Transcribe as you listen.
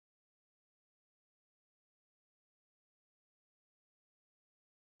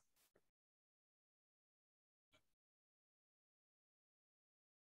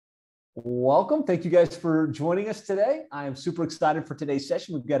Welcome. Thank you guys for joining us today. I am super excited for today's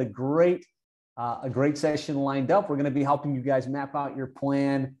session. We've got a great session lined up. We're going to be helping you guys map out your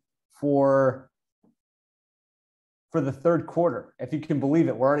plan for the third quarter. If you can believe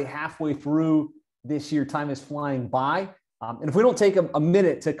it, we're already halfway through this year. Time is flying by. And if we don't take a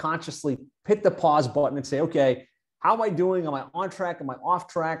minute to consciously hit the pause button and say, okay, how am I doing? Am I on track? Am I off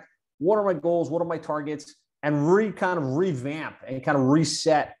track? What are my goals? What are my targets? And kind of revamp and kind of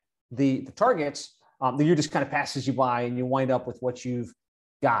reset the targets, the year just kind of passes you by and you wind up with what you've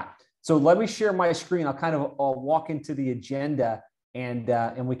got. So let me share my screen. I'll kind of walk into the agenda and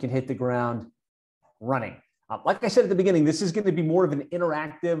we can hit the ground running. Like I said at the beginning, this is going to be more of an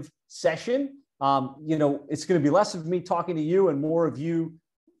interactive session. It's going to be less of me talking to you and more of you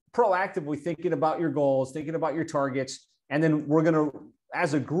proactively thinking about your goals, thinking about your targets. And then we're going to,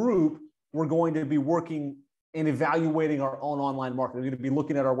 as a group, we're going to be working in evaluating our own online marketing. We're going to be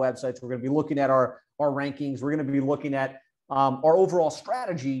looking at our websites. We're going to be looking at our rankings. We're going to be looking at our overall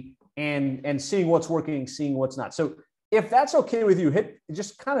strategy and seeing what's working, seeing what's not. So if that's okay with you,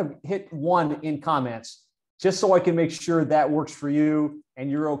 just kind of hit 1 in comments, just so I can make sure that works for you and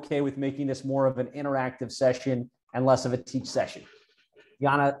you're okay with making this more of an interactive session and less of a teach session.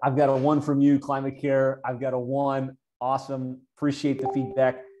 Yana, I've got a 1 from you. Climate Care, I've got a 1. Awesome. Appreciate the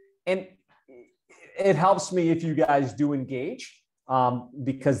feedback. And it helps me if you guys do engage,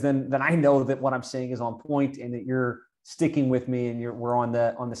 because then I know that what I'm saying is on point and that you're sticking with me and we're on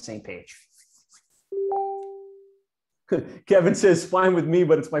the same page. Kevin says, fine with me,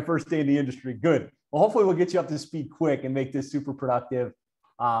 but it's my first day in the industry. Good. Well, hopefully we'll get you up to speed quick and make this super productive.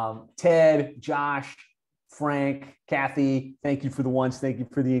 Ted, Josh, Frank, Kathy, thank you for the ones. Thank you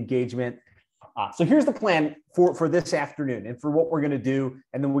for the engagement. So here's the plan for this afternoon and for what we're going to do.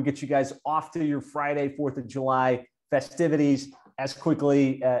 And then we'll get you guys off to your Friday, 4th of July festivities as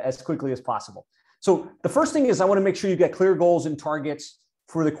quickly as possible. So the first thing is I want to make sure you've got clear goals and targets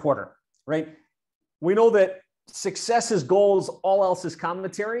for the quarter, right? We know that success is goals, all else is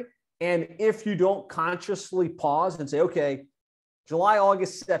commentary. And if you don't consciously pause and say, okay, July,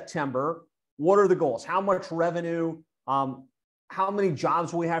 August, September, what are the goals? How much revenue? How many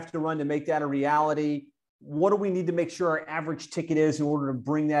jobs will we have to run to make that a reality? What do we need to make sure our average ticket is in order to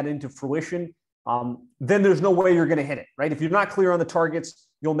bring that into fruition? Then there's no way you're going to hit it, right? If you're not clear on the targets,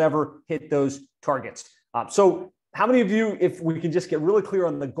 you'll never hit those targets. So how many of you, if we can just get really clear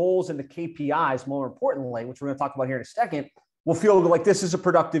on the goals and the KPIs, more importantly, which we're going to talk about here in a second, will feel like this is a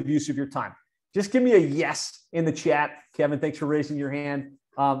productive use of your time? Just give me a yes in the chat. Kevin, thanks for raising your hand.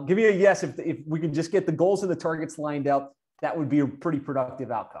 Give me a yes if we can just get the goals and the targets lined up. That would be a pretty productive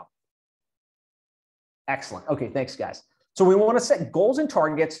outcome. Excellent. Okay, thanks, guys. So we want to set goals and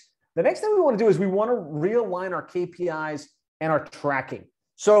targets. The next thing we want to do is we want to realign our KPIs and our tracking.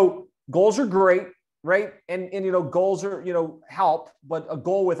 So goals are great, right? And goals are, help, but a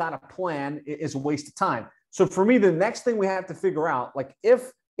goal without a plan is a waste of time. So for me, the next thing we have to figure out, like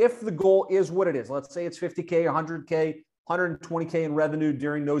if the goal is what it is, let's say it's 50K, 100K, 120K in revenue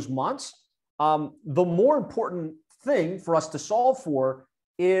during those months, the more important thing for us to solve for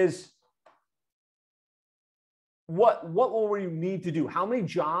is what will we need to do? How many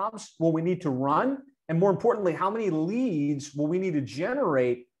jobs will we need to run? And more importantly, how many leads will we need to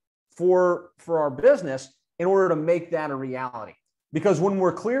generate for our business in order to make that a reality? Because when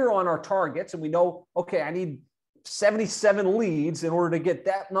we're clear on our targets and we know, okay, I need 77 leads in order to get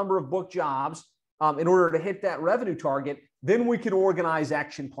that number of booked jobs, in order to hit that revenue target, then we can organize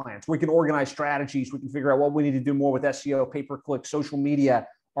action plans. We can organize strategies. We can figure out what we need to do more with SEO, pay-per-click, social media,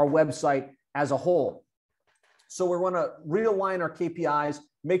 our website as a whole. So we want to realign our KPIs,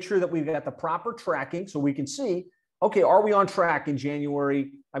 make sure that we've got the proper tracking so we can see, okay, are we on track in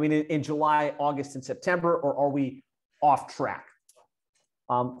in July, August, and September, or are we off track?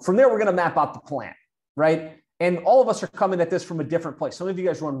 From there, we're going to map out the plan, right? And all of us are coming at this from a different place. Some of you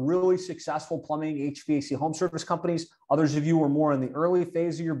guys run really successful plumbing, HVAC, home service companies. Others of you are more in the early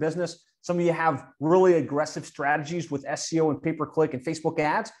phase of your business. Some of you have really aggressive strategies with SEO and pay-per-click and Facebook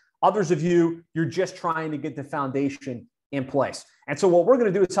ads. Others of you, you're just trying to get the foundation in place. And so what we're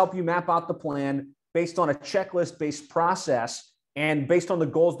going to do is help you map out the plan based on a checklist-based process and based on the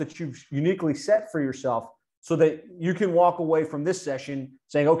goals that you've uniquely set for yourself so that you can walk away from this session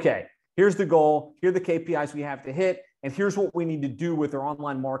saying, okay, here's the goal, here are the KPIs we have to hit, and here's what we need to do with our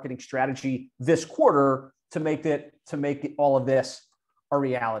online marketing strategy this quarter to make all of this a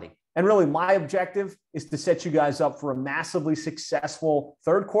reality. And really, my objective is to set you guys up for a massively successful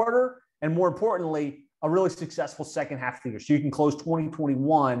third quarter, and more importantly, a really successful second half of the year. So you can close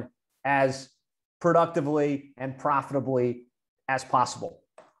 2021 as productively and profitably as possible.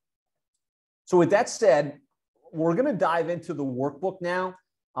 So with that said, we're going to dive into the workbook now.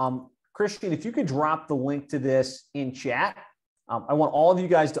 Christian, if you could drop the link to this in chat. I want all of you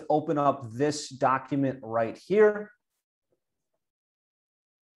guys to open up this document right here.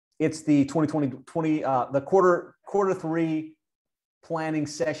 It's the 2020, the quarter three planning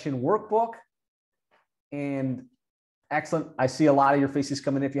session workbook. And excellent. I see a lot of your faces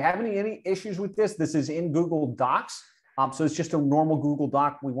coming in. If you have any issues with this, this is in Google Docs. So it's just a normal Google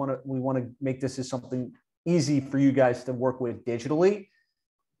Doc. We want to make this as something easy for you guys to work with digitally.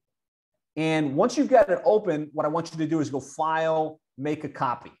 And once you've got it open, what I want you to do is go File, Make a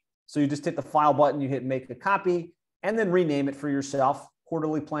Copy. So you just hit the File button, you hit Make a Copy, and then rename it for yourself,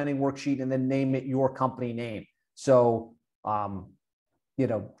 Quarterly Planning Worksheet, and then name it your company name. So, you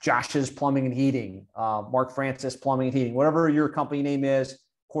know, Josh's Plumbing and Heating, Mark Francis Plumbing and Heating, whatever your company name is,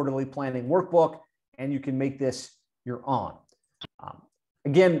 Quarterly Planning Workbook, and you can make this your own.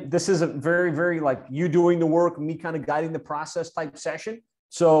 Again, this is a very, very like you doing the work, me kind of guiding the process type session.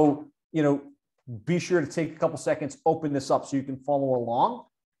 So, you know, be sure to take a couple seconds, open this up so you can follow along.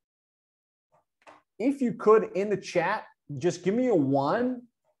 If you could, in the chat, just give me a 1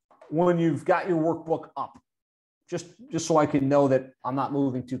 when you've got your workbook up, just so I can know that I'm not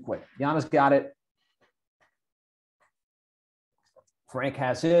moving too quick. Yana's got it. Frank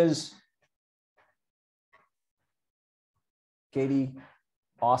has his. Katie,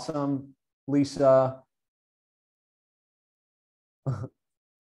 awesome. Lisa.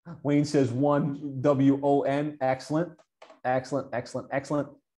 Wayne says 1 WON. Excellent. Excellent, excellent, excellent.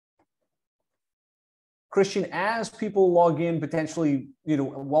 Christian, as people log in potentially, you know,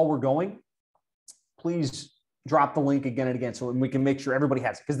 while we're going, please drop the link again and again so we can make sure everybody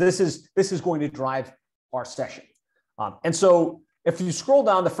has it, because this is going to drive our session. And so if you scroll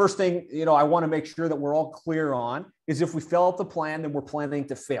down, the first thing, you know, I want to make sure that we're all clear on is if we fail at the plan, then we're planning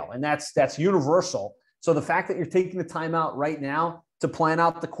to fail. And that's universal. So the fact that you're taking the time out right now to plan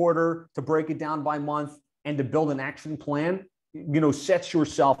out the quarter, to break it down by month, and to build an action plan, you know, sets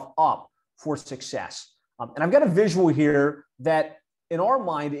yourself up for success. And I've got a visual here that in our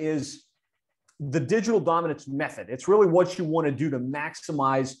mind is the digital dominance method. It's really what you want to do to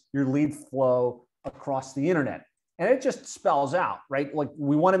maximize your lead flow across the internet. And it just spells out, right? Like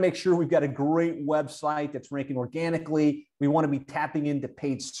we want to make sure we've got a great website that's ranking organically. We want to be tapping into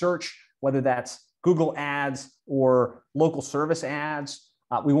paid search, whether that's Google ads or local service ads.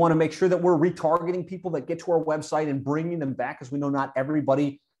 We want to make sure that we're retargeting people that get to our website and bringing them back, because we know not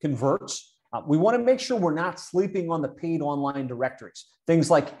everybody converts. We want to make sure we're not sleeping on the paid online directories, things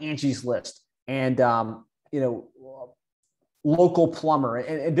like Angie's List and you know, Local Plumber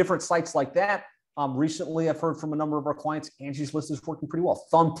and different sites like that. Recently, I've heard from a number of our clients, Angie's List is working pretty well.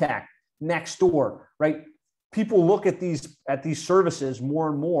 Thumbtack, Nextdoor, right? People look at these services more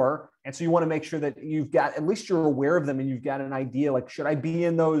and more. And so you want to make sure that you've got, at least you're aware of them and you've got an idea, like, should I be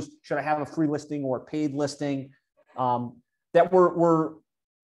in those? Should I have a free listing or a paid listing? That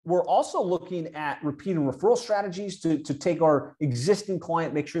we're also looking at repeat and referral strategies to take our existing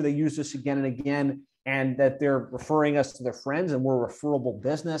client, make sure they use this again and again, and that they're referring us to their friends and we're a referable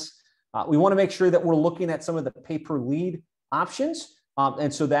business. We want to make sure that we're looking at some of the pay-per-lead options.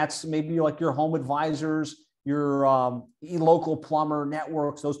 And so that's maybe like your home advisors, your local plumber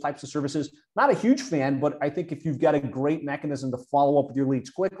networks, those types of services. Not a huge fan, but I think if you've got a great mechanism to follow up with your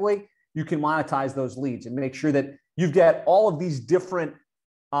leads quickly, you can monetize those leads and make sure that you've got all of these different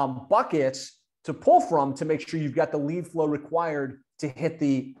buckets to pull from to make sure you've got the lead flow required to hit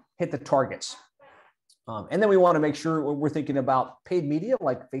the targets. And then we want to make sure we're thinking about paid media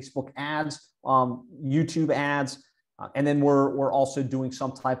like Facebook ads, YouTube ads, and then we're also doing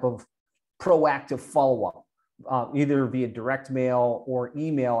some type of proactive follow-up, either via direct mail or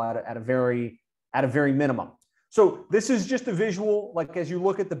email at a very minimum. So this is just a visual, like as you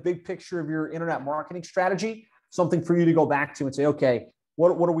look at the big picture of your internet marketing strategy, something for you to go back to and say, okay,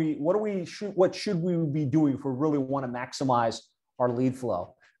 what should we be doing if we really want to maximize our lead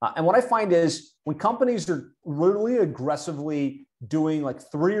flow? And what I find is when companies are really aggressively doing like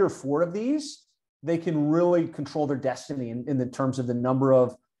 3 or 4 of these, they can really control their destiny in the terms of the number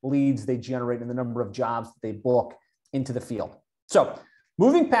of leads they generate and the number of jobs that they book into the field. So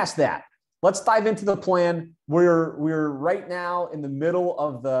moving past that, let's dive into the plan. We're right now in the middle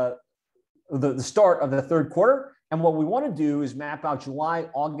of the start of the third quarter. And what we want to do is map out July,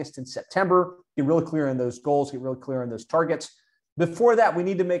 August, and September, get really clear on those goals, get really clear on those targets. Before that, we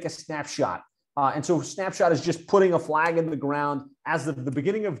need to make a snapshot. And so snapshot is just putting a flag in the ground as of the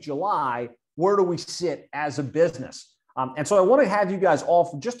beginning of July. Where do we sit as a business? And so I want to have you guys all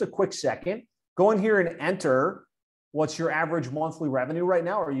for just a quick second, go in here and enter What's your average monthly revenue right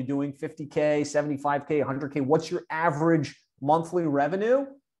now? Are you doing 50K, 75K, 100K? What's your average monthly revenue?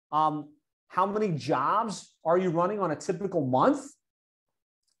 How many jobs are you running on a typical month?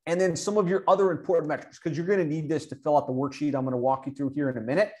 And then some of your other important metrics, because you're going to need this to fill out the worksheet I'm going to walk you through here in a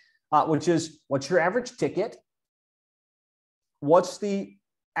minute, which is what's your average ticket? What's the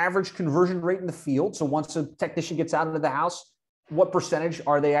average conversion rate in the field? So once a technician gets out into the house, what percentage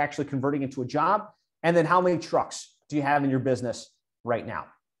are they actually converting into a job? And then how many trucks do you have in your business right now?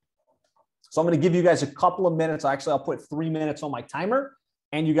 So I'm going to give you guys a couple of minutes. Actually, I'll put 3 minutes on my timer,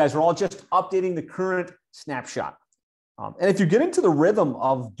 and you guys are all just updating the current snapshot. And if you get into the rhythm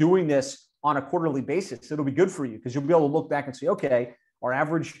of doing this on a quarterly basis, it'll be good for you because you'll be able to look back and say, okay, our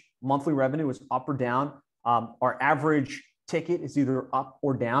average monthly revenue is up or down. Our average ticket is either up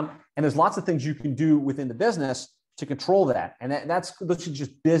or down. And there's lots of things you can do within the business to control that. And those are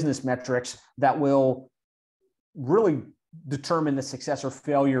just business metrics that will really determine the success or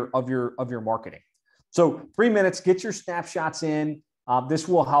failure of your marketing. So 3 minutes, get your snapshots in. This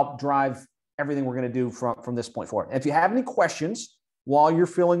will help drive everything we're going to do from this point forward. If you have any questions while you're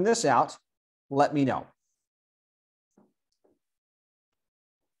filling this out, let me know.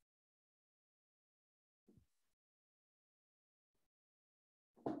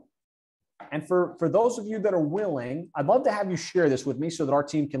 And for those of you that are willing, I'd love to have you share this with me so that our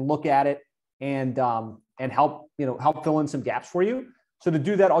team can look at it and help fill in some gaps for you. So to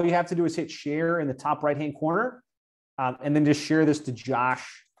do that, all you have to do is hit share in the top right-hand corner, and then just share this to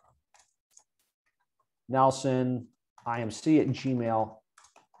Josh Nelson, imc@gmail.com.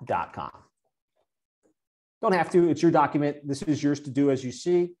 Don't have to, it's your document. This is yours to do as you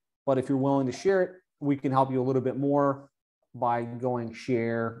see, but if you're willing to share it, we can help you a little bit more by going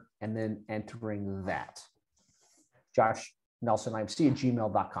share and then entering that. Josh Nelson,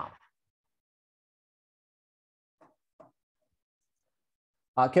 imc@gmail.com.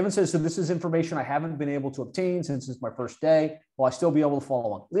 Kevin says, so this is information I haven't been able to obtain since it's my first day. Will I still be able to follow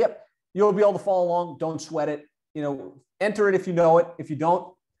along? Yep. You'll be able to follow along. Don't sweat it. Enter it if you know it. If you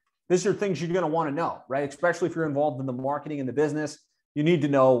don't, these are things you're going to want to know, right? Especially if you're involved in the marketing and the business. You need to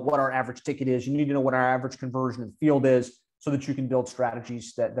know what our average ticket is. You need to know what our average conversion in the field is so that you can build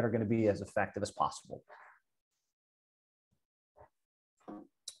strategies that are going to be as effective as possible.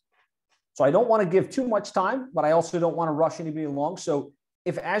 So I don't want to give too much time, but I also don't want to rush anybody along. So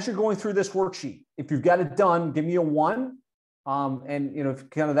if as you're going through this worksheet, if you've got it done, give me a 1. And if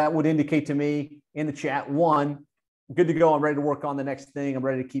kind of that would indicate to me in the chat 1, good to go. I'm ready to work on the next thing. I'm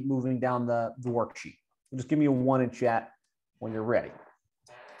ready to keep moving down the worksheet. So just give me a 1 in chat when you're ready.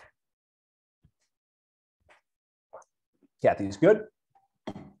 Kathy's good.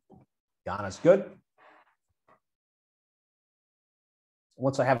 Donna's good.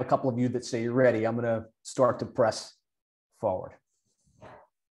 Once I have a couple of you that say you're ready, I'm going to start to press forward.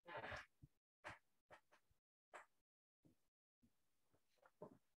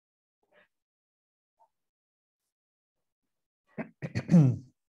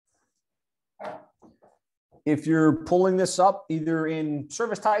 If you're pulling this up either in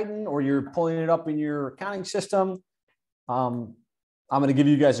ServiceTitan or you're pulling it up in your accounting system, I'm going to give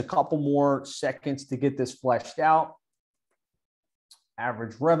you guys a couple more seconds to get this fleshed out.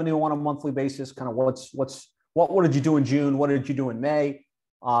 Average revenue on a monthly basis, kind of what did you do in June? What did you do in May?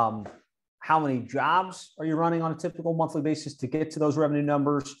 How many jobs are you running on a typical monthly basis to get to those revenue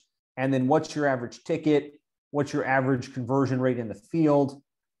numbers? And then what's your average ticket? What's your average conversion rate in the field?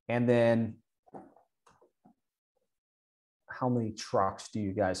 And then how many trucks do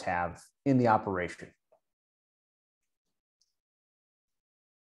you guys have in the operation?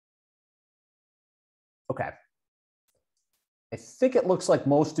 Okay. I think it looks like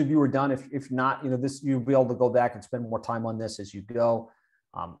most of you are done. If not, you'll be able to go back and spend more time on this as you go.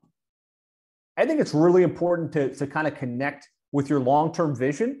 I think it's really important to kind of connect with your long-term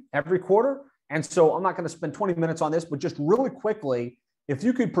vision every quarter. And so I'm not going to spend 20 minutes on this, but just really quickly, if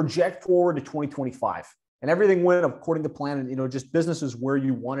you could project forward to 2025 and everything went according to plan and, just business is where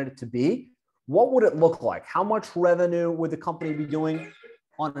you wanted it to be, what would it look like? How much revenue would the company be doing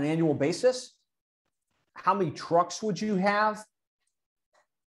on an annual basis? How many trucks would you have?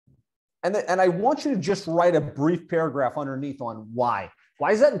 And I want you to just write a brief paragraph underneath on why.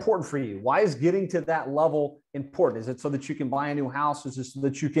 Why is that important for you? Why is getting to that level important? Is it so that you can buy a new house? Is it so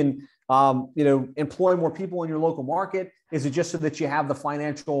that you can, employ more people in your local market? Is it just so that you have the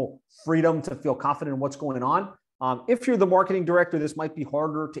financial freedom to feel confident in what's going on? If you're the marketing director, this might be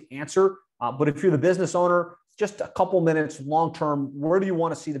harder to answer. But if you're the business owner, just a couple minutes long-term, where do you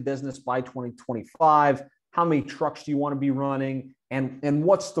want to see the business by 2025? How many trucks do you want to be running? And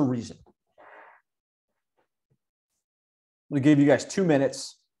what's the reason? I'm going to give you guys 2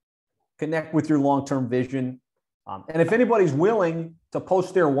 minutes, connect with your long-term vision. And if anybody's willing to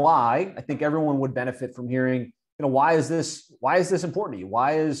post their why, I think everyone would benefit from hearing, why is this important to you?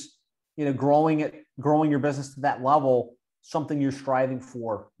 Why is, growing your business to that level something you're striving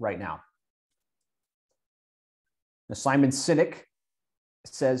for right now? Now, Simon Sinek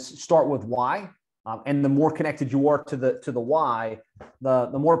says, start with why. And the more connected you are to the why,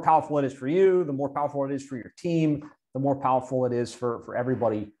 the more powerful it is for you, the more powerful it is for your team, the more powerful it is for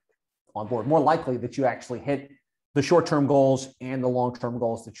everybody on board. More likely that you actually hit the short-term goals and the long-term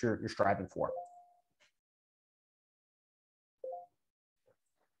goals that you're striving for.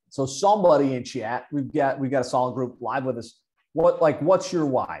 So somebody in chat, we've got a solid group live with us. What's your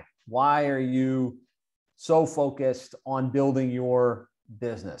why? Why are you so focused on building your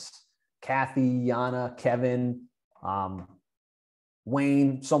business? Kathy, Yana, Kevin,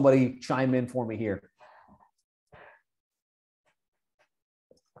 Wayne, somebody chime in for me here.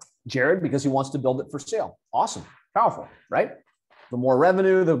 Jared, because he wants to build it for sale. Awesome. Powerful, right? The more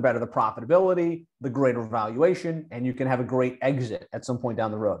revenue, the better the profitability, the greater valuation, and you can have a great exit at some point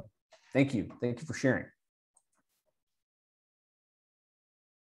down the road. Thank you. Thank you for sharing.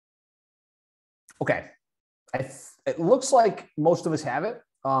 Okay. It looks like most of us have it.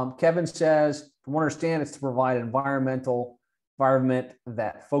 Kevin says, from what I understand, it's to provide an environment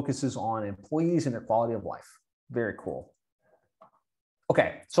that focuses on employees and their quality of life. Very cool.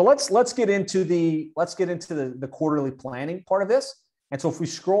 Okay, so let's get into the quarterly planning part of this. And so if we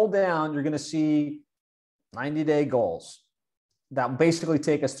scroll down, you're going to see 90-day goals that basically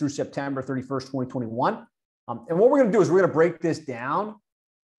take us through September 31st, 2021. And what we're going to do is we're going to break this down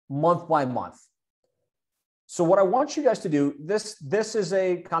month by month. So what I want you guys to do, this is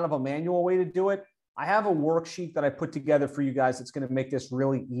a kind of a manual way to do it. I have a worksheet that I put together for you guys that's going to make this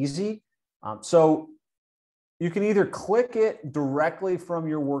really easy. So you can either click it directly from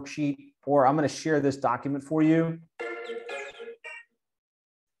your worksheet, or I'm going to share this document for you.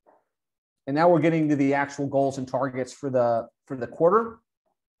 And now we're getting to the actual goals and targets for the quarter.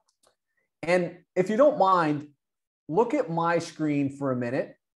 And if you don't mind, look at my screen for a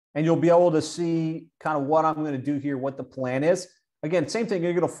minute, and you'll be able to see kind of what I'm going to do here, what the plan is. Again, same thing,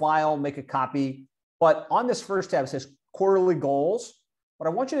 you're going to file, make a copy. But on this first tab, it says quarterly goals. What I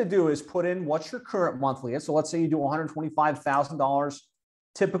want you to do is put in what's your current monthly is. So let's say you do $125,000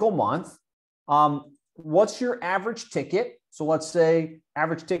 typical month. What's your average ticket? So let's say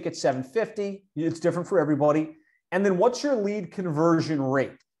average ticket $750. It's different for everybody. And then what's your lead conversion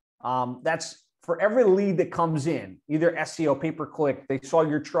rate? That's for every lead that comes in, either SEO, pay-per-click, they saw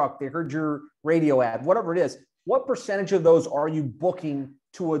your truck, they heard your radio ad, whatever it is. What percentage of those are you booking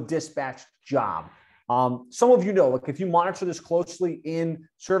to a dispatched job? Some of you know, like if you monitor this closely in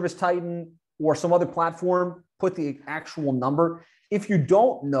ServiceTitan or some other platform, put the actual number. If you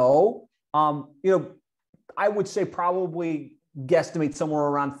don't know, I would say probably guesstimate somewhere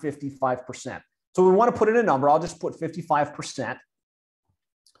around 55%. So we want to put in a number. I'll just put 55%.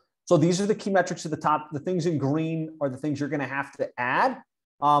 So these are the key metrics at the top. The things in green are the things you're going to have to add.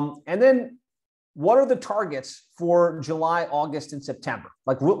 And then what are the targets for July, August, and September?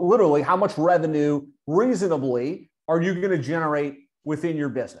 Like literally, how much revenue reasonably are you going to generate within your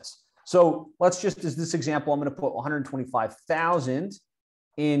business? So let's just, as this example, I'm going to put 125,000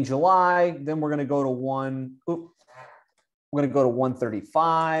 in July. Then we're going to go to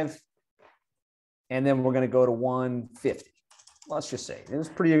 135, and then we're going to go to 150. Let's just say it's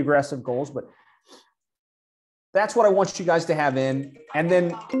pretty aggressive goals, but that's what I want you guys to have in. And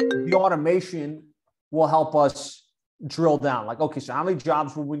then the automation will help us drill down. Like, okay, so how many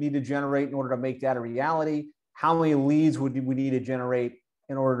jobs would we need to generate in order to make that a reality? How many leads would we need to generate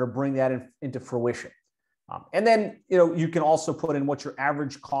in order to bring that into fruition? And then, you can also put in what your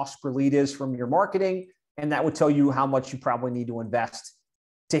average cost per lead is from your marketing, and that would tell you how much you probably need to invest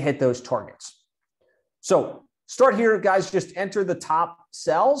to hit those targets. So start here, guys. Just enter the top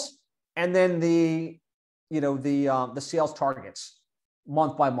cells, and then the sales targets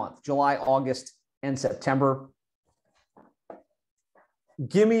month by month, July, August, and September.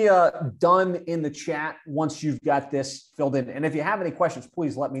 Give me a done in the chat once you've got this filled in. And if you have any questions,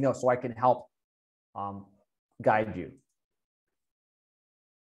 please let me know so I can help guide you.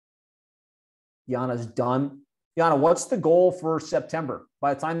 Yana's done. Yana, what's the goal for September?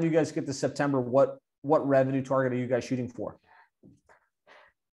 By the time you guys get to September, what revenue target are you guys shooting for?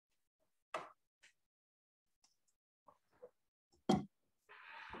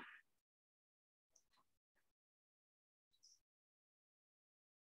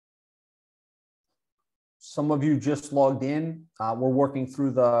 Some of you just logged in. We're working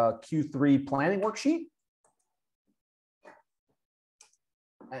through the Q3 planning worksheet.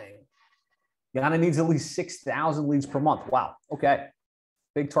 Dang. Yana needs at least 6,000 leads per month. Wow. Okay.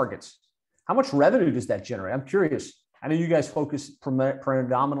 Big targets. How much revenue does that generate? I'm curious. I know you guys focus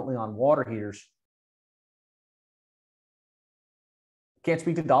predominantly on water heaters. Can't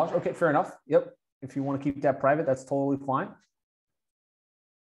speak to dollars. Okay, fair enough. Yep. If you want to keep that private, that's totally fine.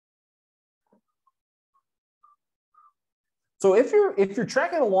 So if you're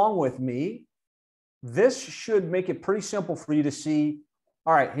tracking along with me, this should make it pretty simple for you to see,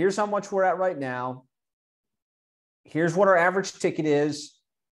 all right, here's how much we're at right now. Here's what our average ticket is.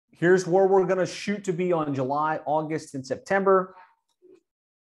 Here's where we're going to shoot to be on July, August, and September.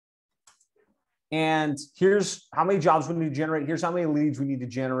 And here's how many jobs we need to generate. Here's how many leads we need to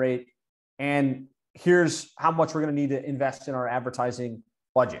generate. And here's how much we're going to need to invest in our advertising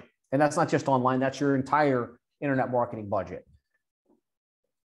budget. And that's not just online. That's your entire internet marketing budget.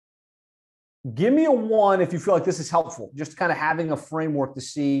 Give me a 1 if you feel like this is helpful. Just kind of having a framework to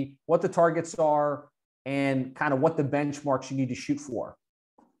see what the targets are and kind of what the benchmarks you need to shoot for.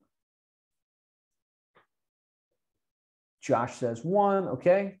 Josh says 1.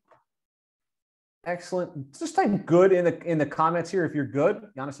 Okay. Excellent. Just type good in the comments here if you're good.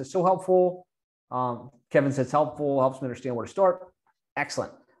 Yana says so helpful. Kevin says helpful, helps me understand where to start.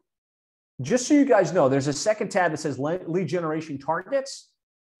 Excellent. Just so you guys know, there's a second tab that says lead generation targets.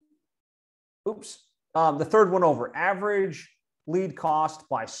 Oops. The third one over, average lead cost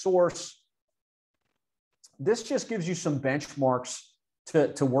by source. This just gives you some benchmarks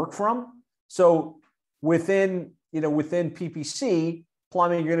to work from. So within PPC,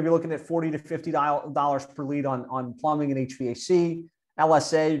 plumbing, you're going to be looking at $40 to $50 per lead on plumbing and HVAC.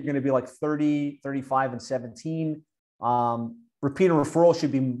 LSA, you're going to be like 30, 35, and 17. Repeat and referral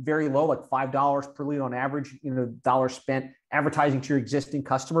should be very low, like $5 per lead on average, dollars spent advertising to your existing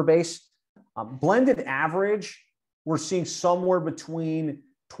customer base. Blended average, we're seeing somewhere between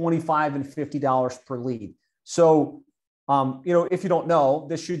 $25 and $50 per lead. So, if you don't know,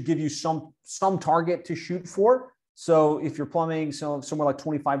 this should give you some target to shoot for. So if you're plumbing, so somewhere like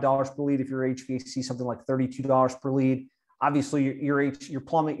 $25 per lead. If you're HVAC, something like $32 per lead. Obviously, your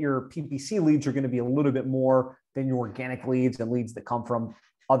plumbing, your PPC leads are going to be a little bit more than your organic leads and leads that come from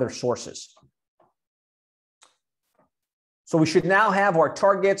other sources. So we should now have our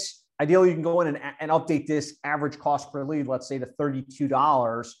targets. Ideally, you can go in and update this average cost per lead, let's say to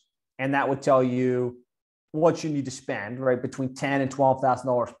 $32, and that would tell you what you need to spend, right, between $10,000 and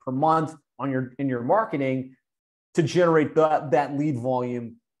 $12,000 per month in your marketing to generate that lead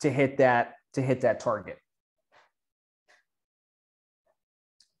volume to hit that target.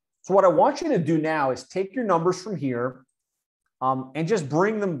 So what I want you to do now is take your numbers from here and just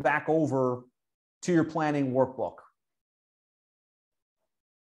bring them back over to your planning workbook.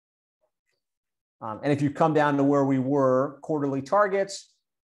 And if you come down to where we were, quarterly targets,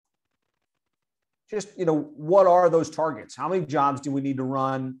 just, what are those targets? How many jobs do we need to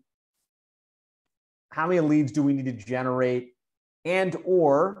run? How many leads do we need to generate? And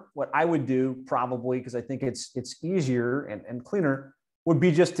or what I would do probably, because I think it's easier and cleaner, would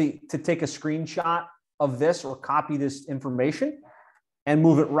be just to take a screenshot of this or copy this information and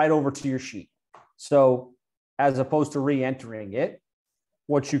move it right over to your sheet. So as opposed to re-entering it,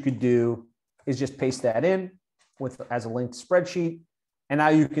 what you could do is just paste that in as a linked spreadsheet. And now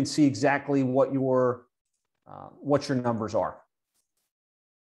you can see exactly what your numbers are.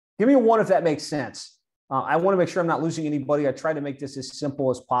 Give me a 1 if that makes sense. I want to make sure I'm not losing anybody. I try to make this as simple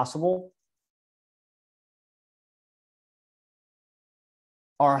as possible.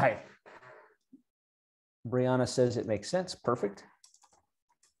 All right. Brianna says it makes sense. Perfect.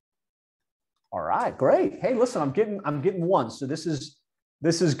 All right, great. Hey, listen, I'm getting 1. So this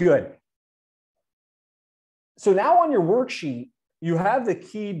is good. So now on your worksheet, you have the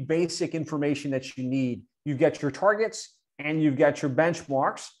key basic information that you need. You've got your targets and you've got your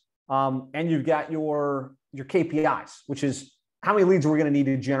benchmarks, and you've got your KPIs, which is how many leads we're going to need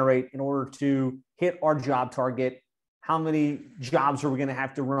to generate in order to hit our job target. How many jobs are we going to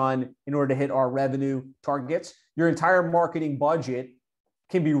have to run in order to hit our revenue targets? Your entire marketing budget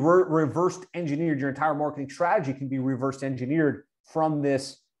can be reversed engineered. Your entire marketing strategy can be reverse engineered from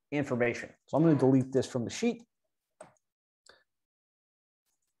this information. So I'm going to delete this from the sheet.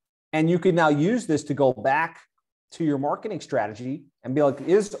 And you can now use this to go back to your marketing strategy and be like,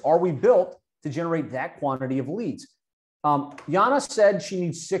 are we built to generate that quantity of leads? Yana said she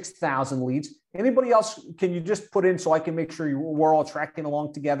needs 6,000 leads. Anybody else, can you just put in so I can make sure we're all tracking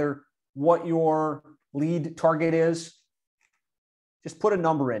along together what your lead target is? Just put a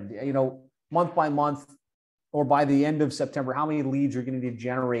number in, month by month or by the end of September, how many leads you're going to need to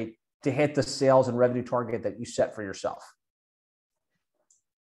generate to hit the sales and revenue target that you set for yourself.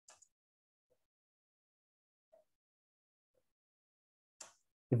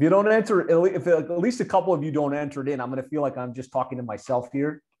 If you don't enter, if at least a couple of you don't enter it in, I'm going to feel like I'm just talking to myself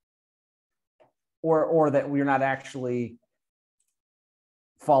here, or that we're not actually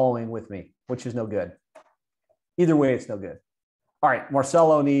following with me, which is no good. Either way, it's no good. All right,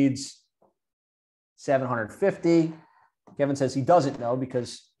 Marcelo needs 750. Kevin says he doesn't know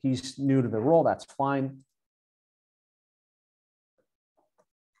because he's new to the role. That's fine.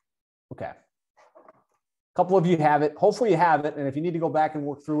 Okay. A couple of you have it. Hopefully you have it. And if you need to go back and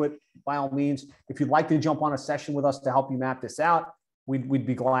work through it, by all means, if you'd like to jump on a session with us to help you map this out, we'd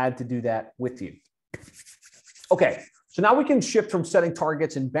be glad to do that with you. Okay. So now we can shift from setting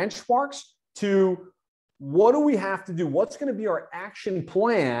targets and benchmarks to what do we have to do? What's going to be our action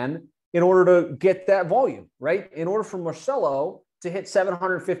plan in order to get that volume, right? In order for Marcelo to hit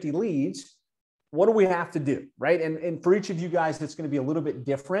 750 leads, what do we have to do, right? And for each of you guys, it's going to be a little bit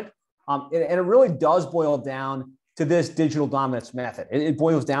different. And it really does boil down to this digital dominance method. It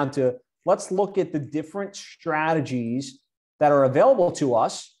boils down to, let's look at the different strategies that are available to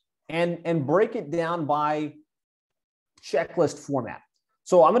us and break it down by checklist format.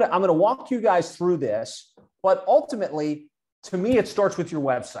 So I'm gonna walk you guys through this, but ultimately, to me, it starts with your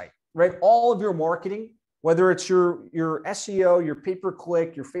website, right? All of your marketing, whether it's your SEO, your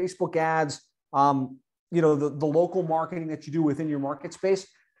pay-per-click, your Facebook ads, the local marketing that you do within your market space,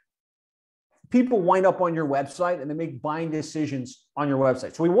 people wind up on your website and they make buying decisions on your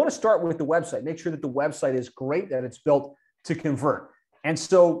website. So we want to start with the website, make sure that the website is great, that it's built to convert. And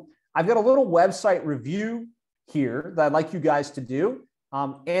so I've got a little website review here that I'd like you guys to do.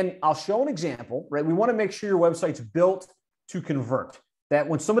 And I'll show an example, right? We want to make sure your website's built to convert, that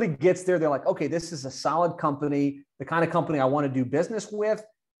when somebody gets there, they're like, okay, this is a solid company, the kind of company I want to do business with,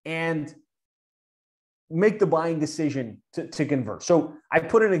 and make the buying decision to convert. So I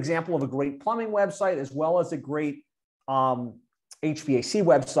put an example of a great plumbing website as well as a great HVAC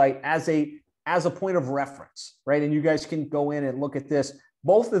website as a point of reference, right? And you guys can go in and look at this.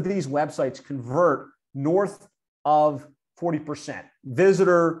 Both of these websites convert north of 40%,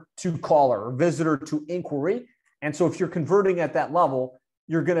 visitor to caller or visitor to inquiry. And so if you're converting at that level,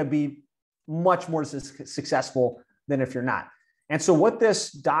 you're going to be much more successful than if you're not. And so what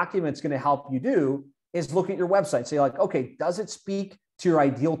this document's going to help you do is look at your website. Say like, okay, does it speak to your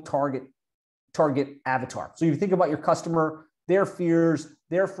ideal target avatar? So you think about your customer, their fears,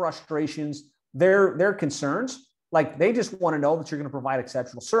 their frustrations, their concerns. Like they just want to know that you're going to provide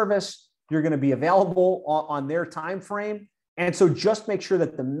exceptional service. You're going to be available on their time frame. And so just make sure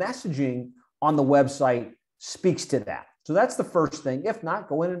that the messaging on the website speaks to that. So that's the first thing. If not,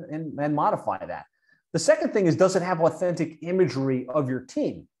 go in and modify that. The second thing is, does it have authentic imagery of your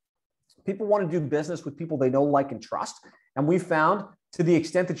team? People want to do business with people they know, like, and trust. And we found, to the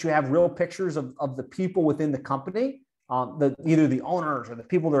extent that you have real pictures of the people within the company, either the owners or the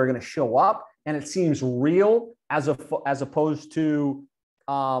people that are going to show up, and it seems real as opposed to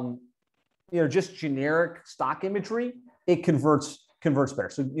just generic stock imagery, it converts better.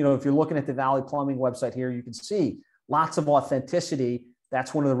 So, if you're looking at the Valley Plumbing website here, you can see lots of authenticity.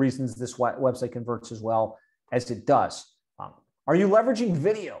 That's one of the reasons this website converts as well as it does. Are you leveraging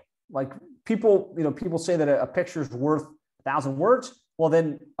video? Like people say that a picture is worth 1,000 words. Well,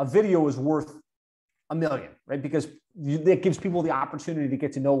 then a video is worth 1,000,000, right? Because it gives people the opportunity to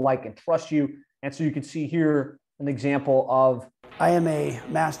get to know, like, and trust you. And so you can see here an example of, I am a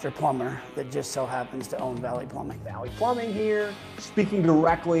master plumber that just so happens to own Valley Plumbing. Valley Plumbing here, speaking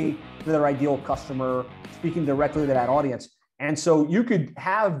directly to their ideal customer, speaking directly to that audience. And so you could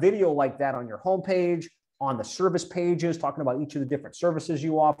have video like that on your homepage, on the service pages, talking about each of the different services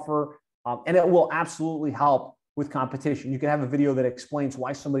you offer. And it will absolutely help with competition. You can have a video that explains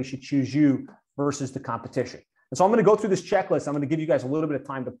why somebody should choose you versus the competition. And so I'm going to go through this checklist. I'm going to give you guys a little bit of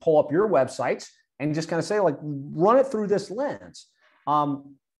time to pull up your websites and just kind of say, like, run it through this lens.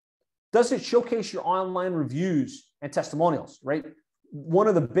 Does it showcase your online reviews and testimonials, right? One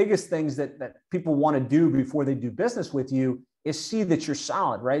of the biggest things that people want to do before they do business with you is see that you're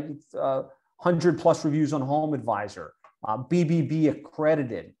solid, right? 100+ reviews on HomeAdvisor, BBB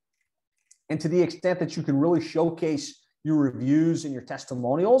accredited. And to the extent that you can really showcase your reviews and your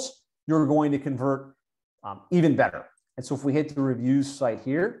testimonials, you're going to convert even better. And so if we hit the reviews site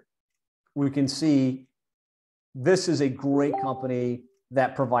here, we can see this is a great company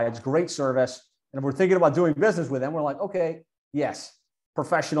that provides great service. And if we're thinking about doing business with them, we're like, okay, yes,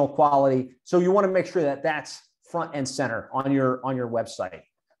 professional quality. So you want to make sure that that's front and center on your website.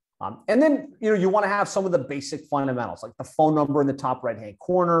 And then, you want to have some of the basic fundamentals, like the phone number in the top right-hand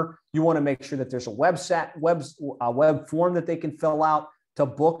corner. You want to make sure that there's a web form that they can fill out to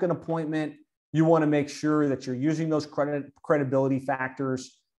book an appointment. You want to make sure that you're using those credibility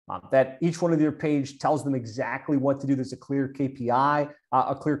factors. that each one of your page tells them exactly what to do. There's a clear KPI,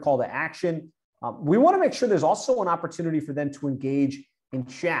 a clear call to action. We want to make sure there's also an opportunity for them to engage in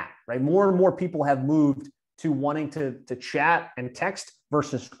chat, right? More and more people have moved to wanting to chat and text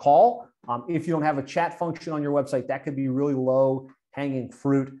versus call. If you don't have a chat function on your website, that could be really low hanging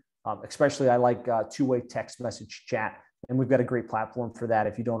fruit. Especially I like two-way text message chat, and we've got a great platform for that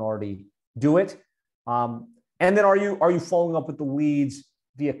if you don't already do it. And then are you following up with the leads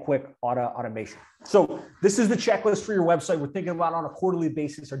via quick automation? So this is the checklist for your website. We're thinking about on a quarterly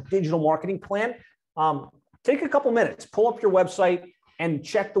basis our digital marketing plan. Take a couple minutes, pull up your website and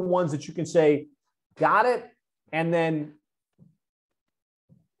check the ones that you can say, got it, and then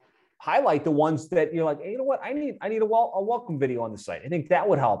highlight the ones that you're like, hey, you know what, I need a welcome video on the site. I think that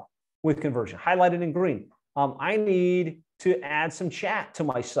would help with conversion. Highlight it in green. I need to add some chat to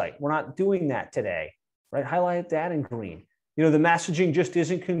my site. We're not doing that today, right? Highlight that in green. You know, the messaging just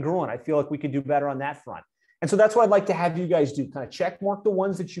isn't congruent. I feel like we could do better on that front. And so that's what I'd like to have you guys do. Kind of check mark the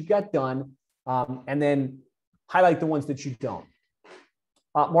ones that you got done, and then highlight the ones that you don't.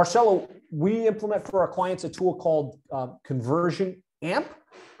 Marcelo, we implement for our clients a tool called Conversion Amp,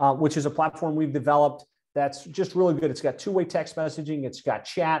 which is a platform we've developed that's just really good. It's got two-way text messaging. It's got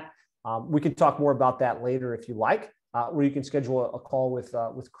chat. We can talk more about that later if you like, where you can schedule a call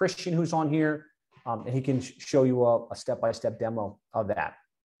with Christian, who's on here, and he can show you a step-by-step demo of that.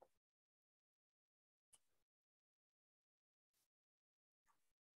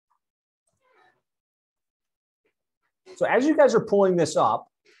 So as you guys are pulling this up,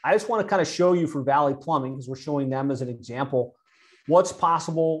 I just want to kind of show you for Valley Plumbing, because we're showing them as an example, what's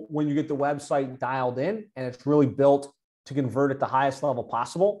possible when you get the website dialed in and it's really built to convert at the highest level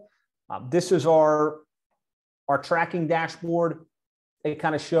possible. This is our tracking dashboard. It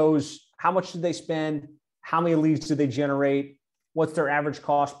kind of shows how much did they spend, how many leads did they generate, what's their average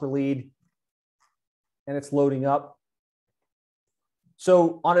cost per lead, and it's loading up.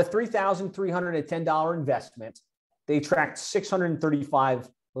 So on a $3,310 investment, they tracked 635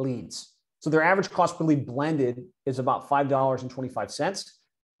 leads. So their average cost per lead blended is about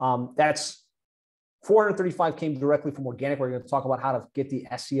 $5.25. That's 435 came directly from organic. We're going to talk about how to get the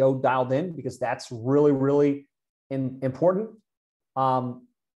SEO dialed in because that's really, really important.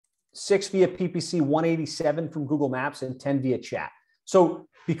 6 via PPC, 187 from Google Maps, and 10 via chat. So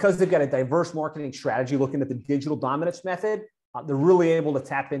because they've got a diverse marketing strategy looking at the digital dominance method, they're really able to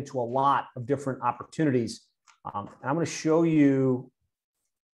tap into a lot of different opportunities. And I'm going to show you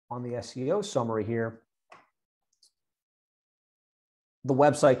on the SEO summary here. The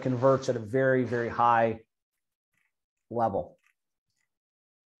website converts at a very, very high level.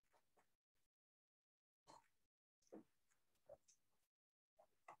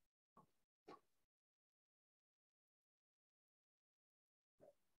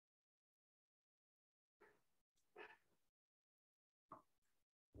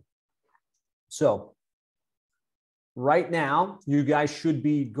 So right now, you guys should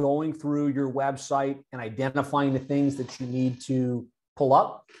be going through your website and identifying the things that you need to pull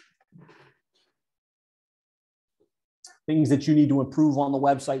up, things that you need to improve on the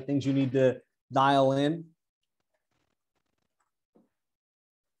website, things you need to dial in.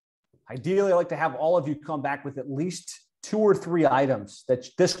 Ideally, I like to have all of you come back with at least 2 or 3 items that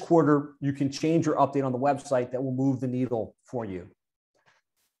this quarter you can change or update on the website that will move the needle for you.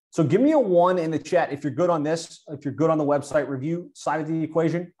 So give me a 1 in the chat if you're good on this, if you're good on the website review side of the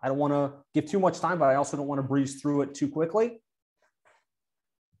equation. I don't want to give too much time, but I also don't want to breeze through it too quickly.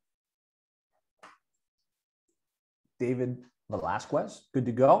 David Velasquez, good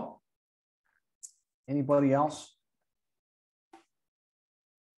to go. Anybody else?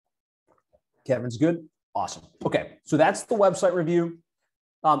 Kevin's good. Awesome. Okay, so that's the website review.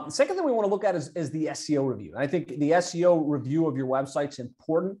 The second thing we want to look at is the SEO review. And I think the SEO review of your website's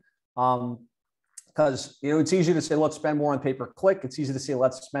important because it's easy to say, let's spend more on pay-per-click. It's easy to say,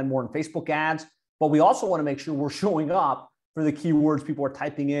 let's spend more on Facebook ads. But we also want to make sure we're showing up for the keywords people are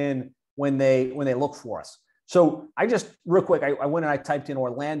typing in when they look for us. So I just, real quick, I went and I typed in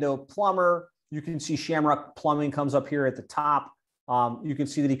Orlando plumber. You can see Shamrock Plumbing comes up here at the top. You can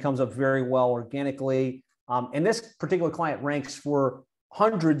see that he comes up very well organically. And this particular client ranks for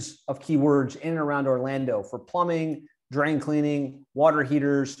hundreds of keywords in and around Orlando for plumbing, drain cleaning, water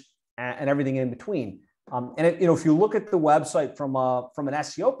heaters, and everything in between. And if you look at the website from an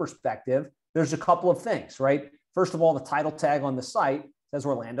SEO perspective, there's a couple of things, right? First of all, the title tag on the site says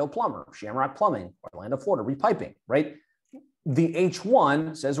Orlando plumber, Shamrock Plumbing, Orlando, Florida, repiping, right? The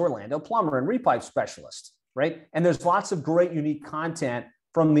H1 says Orlando plumber and repipe specialist, right? And there's lots of great unique content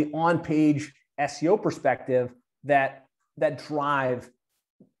from the on-page SEO perspective that drive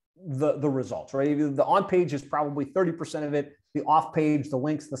the results, right? The on page is probably 30% of it. The off page, the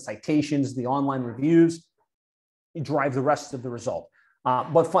links, the citations, the online reviews, drive the rest of the result.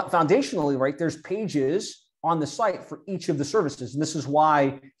 But foundationally, right, there's pages on the site for each of the services. And this is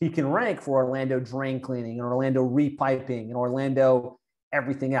why he can rank for Orlando drain cleaning and Orlando repiping and Orlando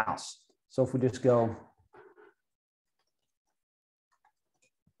everything else. So if we just go,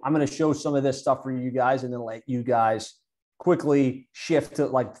 I'm going to show some of this stuff for you guys and then let you guys quickly shift to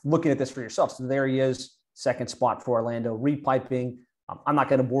like looking at this for yourself. So there he is, second spot for Orlando repiping. I'm not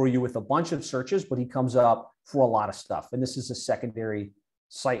going to bore you with a bunch of searches, but he comes up for a lot of stuff. And this is a secondary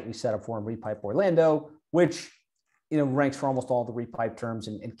site we set up for him, Repipe Orlando, which, you know, ranks for almost all the repipe terms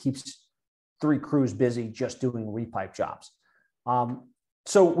and keeps 3 crews busy just doing repipe jobs.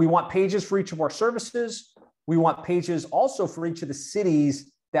 So we want pages for each of our services. We want pages also for each of the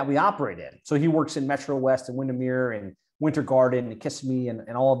cities that we operate in. So he works in Metro West and Windermere and Winter Garden and Kissimmee and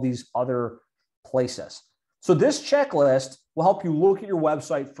all of these other places. So this checklist will help you look at your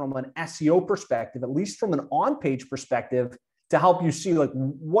website from an SEO perspective, at least from an on-page perspective, to help you see, like,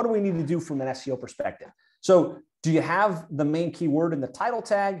 what do we need to do from an SEO perspective? So do you have the main keyword in the title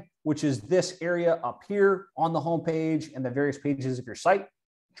tag, which is this area up here on the homepage and the various pages of your site?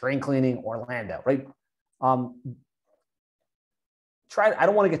 Drain cleaning Orlando, right? I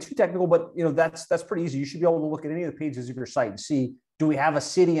don't want to get too technical, but you know, that's pretty easy. You should be able to look at any of the pages of your site and see, do we have a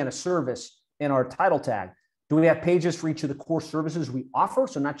city and a service in our title tag? Do we have pages for each of the core services we offer?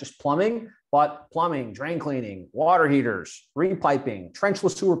 So not just plumbing, but plumbing, drain cleaning, water heaters, repiping,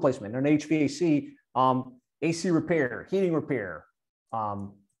 trenchless sewer replacement, and HVAC, AC repair, heating repair,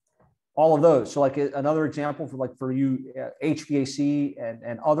 all of those. So like another example for you, HVAC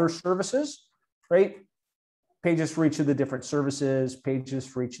and other services, right? Pages for each of the different services, pages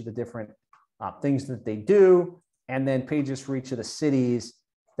for each of the different things that they do, and then pages for each of the cities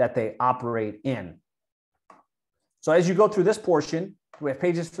that they operate in. So as you go through this portion, do we have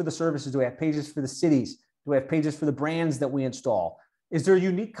pages for the services? Do we have pages for the cities? Do we have pages for the brands that we install? Is there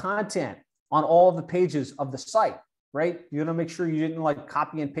unique content on all of the pages of the site, right? You're gonna make sure you didn't like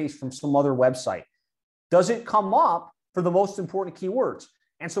copy and paste from some other website. Does it come up for the most important keywords?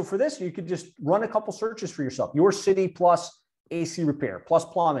 And so for this, you could just run a couple searches for yourself, your city plus AC repair, plus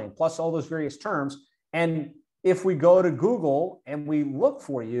plumbing, plus all those various terms. And if we go to Google and we look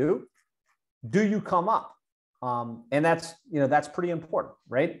for you, do you come up? And that's, you know, that's pretty important,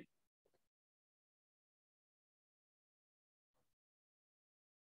 right?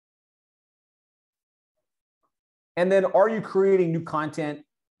 And then are you creating new content,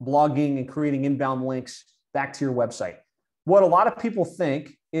 blogging and creating inbound links back to your website? What a lot of people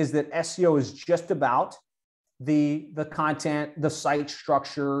think is that SEO is just about the content, the site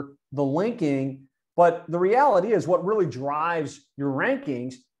structure, the linking. But the reality is what really drives your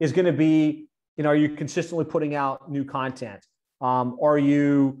rankings is going to be, you know, are you consistently putting out new content? Are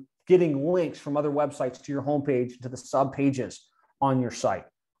you getting links from other websites to your homepage, to the sub pages on your site?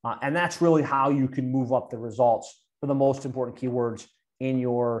 And that's really how you can move up the results for the most important keywords in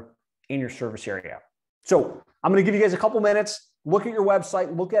your service area. So I'm going to give you guys a couple minutes, look at your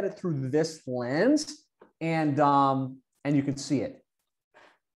website, look at it through this lens, and you can see it.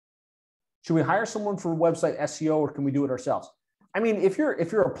 Should we hire someone for website SEO or can we do it ourselves? I mean, if you're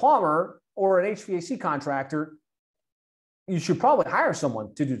a plumber or an HVAC contractor, you should probably hire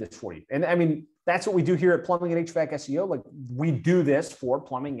someone to do this for you. And I mean, that's what we do here at Plumbing and HVAC SEO. Like, we do this for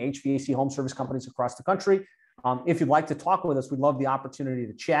plumbing, HVAC, home service companies across the country. If you'd like to talk with us, we'd love the opportunity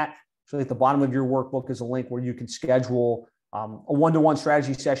to chat. So at the bottom of your workbook is a link where you can schedule a one-to-one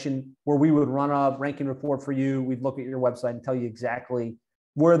strategy session where we would run a ranking report for you. We'd look at your website and tell you exactly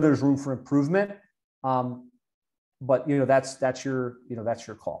where there's room for improvement. But you know, that's your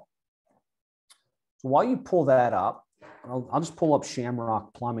call. So while you pull that up, I'll just pull up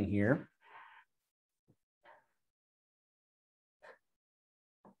Shamrock Plumbing here.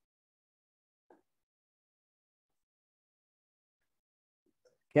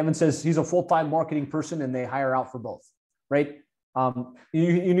 Kevin says he's a full-time marketing person and they hire out for both, right?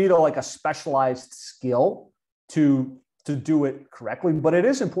 You need a specialized skill to do it correctly, but it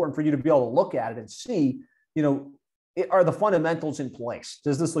is important for you to be able to look at it and see, you know, are the fundamentals in place?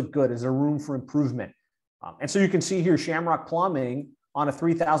 Does this look good? Is there room for improvement? And so you can see here, Shamrock Plumbing on a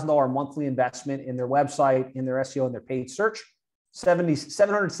 $3,000 monthly investment in their website, in their SEO, and their paid search,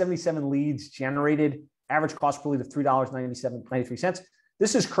 777 leads generated, average cost per lead of $3.93.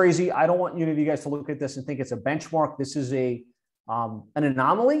 This is crazy. I don't want any of you guys to look at this and think it's a benchmark. This is an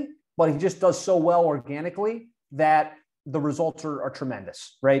anomaly, but he just does so well organically that the results are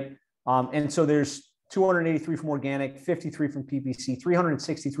tremendous, right? And so there's 283 from organic, 53 from PPC,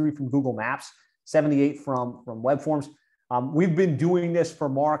 363 from Google Maps, 78 from web forms. We've been doing this for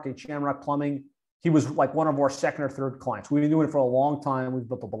Mark at Shamrock Plumbing. He was like one of our second or third clients. We've been doing it for a long time. We've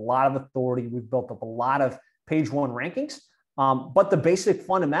built up a lot of authority. We've built up a lot of page one rankings. But the basic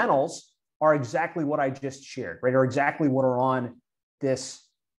fundamentals are exactly what I just shared, right? Are exactly what are on this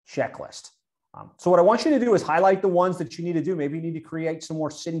checklist. So what I want you to do is highlight the ones that you need to do. Maybe you need to create some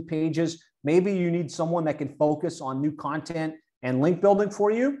more city pages. Maybe you need someone that can focus on new content and link building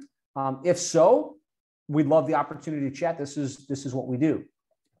for you. If so, we'd love the opportunity to chat. This is what we do.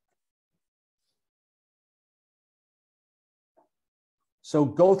 So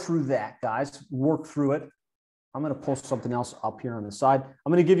go through that, guys. Work through it. I'm going to pull something else up here on the side.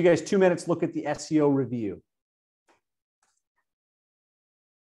 I'm going to give you guys 2 minutes. Look at the SEO review.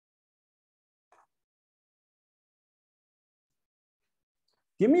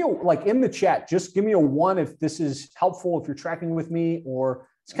 Give me like in the chat, just give me a 1 if this is helpful, if you're tracking with me, or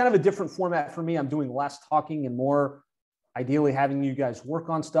it's kind of a different format for me. I'm doing less talking and more ideally having you guys work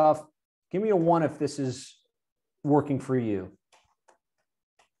on stuff. Give me a 1 if this is working for you.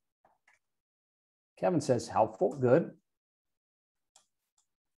 Kevin says helpful. Good.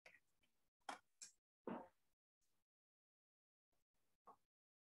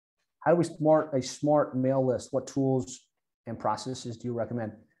 How do we start a smart mail list? What tools and processes do you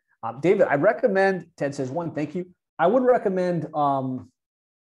recommend? David, I recommend, Ted says 1, thank you. I would recommend,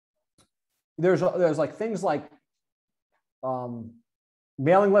 there's like things like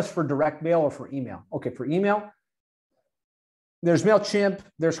mailing lists for direct mail or for email. Okay, for email, there's MailChimp,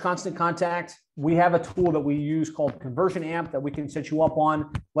 there's Constant Contact. We have a tool that we use called Conversion Amp that we can set you up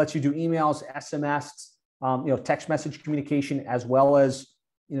on, lets you do emails, SMS, text message communication, as well as,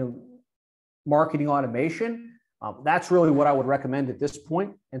 marketing automation. That's really what I would recommend at this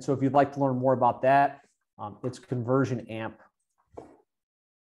point. And so if you'd like to learn more about that, it's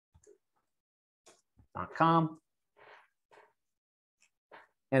conversionamp.com.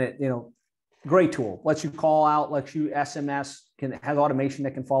 And it, great tool. Lets you call out, lets you SMS, has automation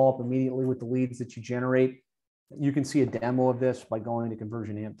that can follow up immediately with the leads that you generate. You can see a demo of this by going to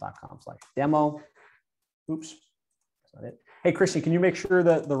conversionamp.com/demo. Oops, that's not it. Hey, Christian, can you make sure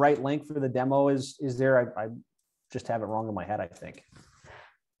that the right link for the demo is there? I just have it wrong in my head, I think.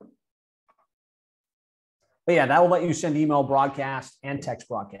 But yeah, that will let you send email broadcasts and text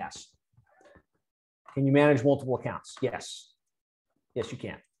broadcasts. Can you manage multiple accounts? Yes. Yes, you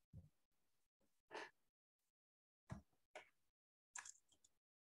can.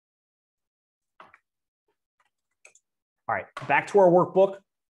 All right, back to our workbook.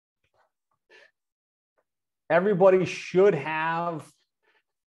 Everybody should have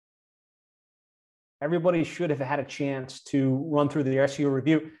had a chance to run through the SEO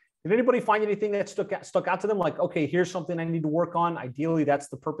review. Did anybody find anything that stuck out to them? Like, okay, here's something I need to work on. Ideally, that's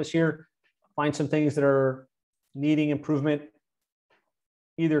the purpose here. Find some things that are needing improvement.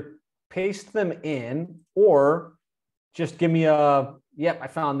 Either paste them in or just give me a, yep, I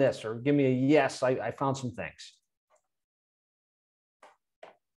found this, or give me a yes, I found some things.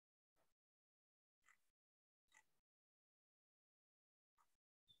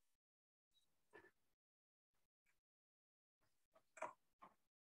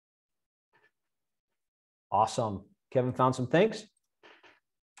 Awesome. Kevin found some things.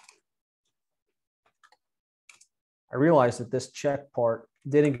 I realized that this check part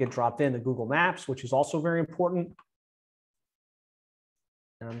didn't get dropped into Google Maps, which is also very important.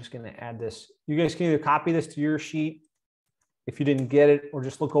 And I'm just going to add this. You guys can either copy this to your sheet if you didn't get it, or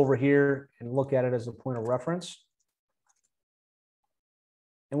just look over here and look at it as a point of reference.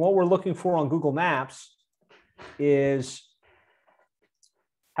 And what we're looking for on Google Maps is,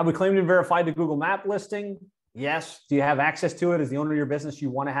 have we claimed and verified the Google Map listing? Yes. Do you have access to it? As the owner of your business, you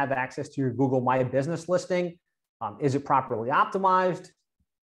want to have access to your Google My Business listing. Is it properly optimized?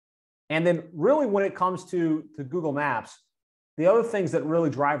 And then really when it comes to Google Maps, the other things that really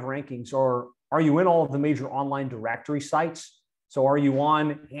drive rankings are you in all of the major online directory sites? So are you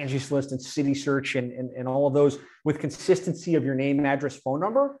on Angie's List and City Search and all of those with consistency of your name, address, phone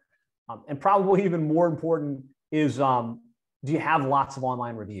number? And probably even more important is, do you have lots of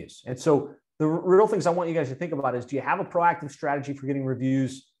online reviews? And so the real things I want you guys to think about is, do you have a proactive strategy for getting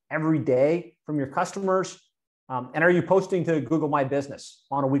reviews every day from your customers? And are you posting to Google My Business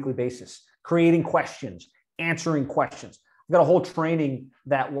on a weekly basis, creating questions, answering questions? We've got a whole training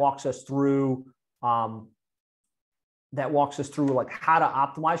that walks us through like how to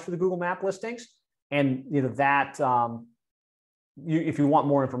optimize for the Google Map listings. And if you want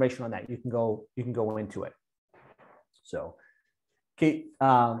more information on that, you can go into it. So, Kate,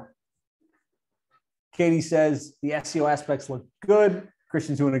 Katie says the SEO aspects look good.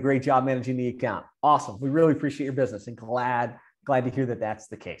 Christian's doing a great job managing the account. Awesome. We really appreciate your business and glad to hear that that's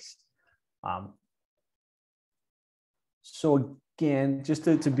the case. So again, just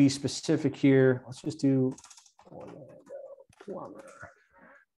to be specific here, let's just do Orlando Plumber.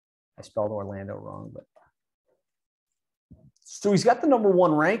 I spelled Orlando wrong, but so he's got the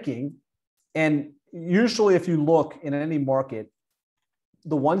 #1 ranking. And usually if you look in any market,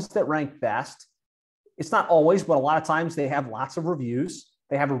 the ones that rank best, it's not always, but a lot of times they have lots of reviews.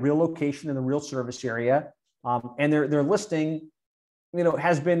 They have a real location in the real service area. And their listing,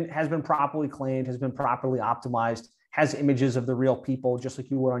 has been properly claimed, has been properly optimized, has images of the real people, just like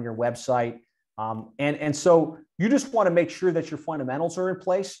you would on your website. And so you just want to make sure that your fundamentals are in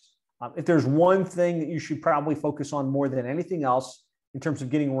place. If there's one thing that you should probably focus on more than anything else in terms of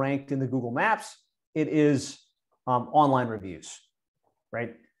getting ranked in the Google Maps, it is online reviews,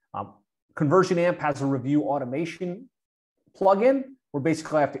 right? Conversion Amp has a review automation plugin where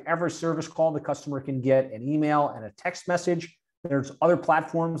basically after every service call, the customer can get an email and a text message. There's other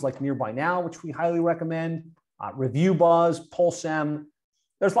platforms like Nearby Now, which we highly recommend, Review Buzz, PulseM.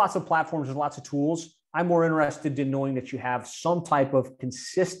 There's lots of platforms, there's lots of tools. I'm more interested in knowing that you have some type of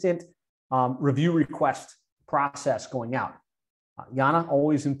consistent review request process going out. Yana,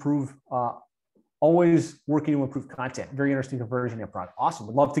 always working to improve content. Very interesting conversion and product. Awesome.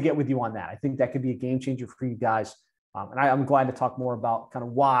 Would love to get with you on that. I think that could be a game changer for you guys. And I'm glad to talk more about kind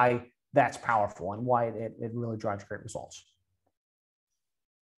of why that's powerful and why it really drives great results.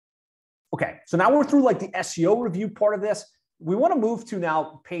 Okay, so now we're through like the SEO review part of this. We want to move to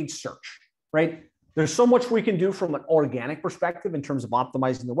now page search, right? There's so much we can do from an organic perspective in terms of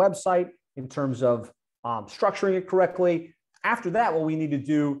optimizing the website, in terms of structuring it correctly. After that, what we need to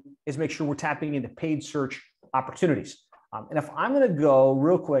do is make sure we're tapping into paid search opportunities. And if I'm going to go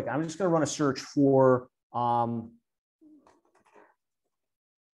real quick, I'm just going to run a search for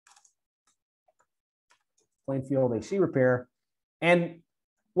Plainfield AC repair. And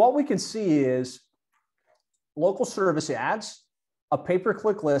what we can see is local service ads, a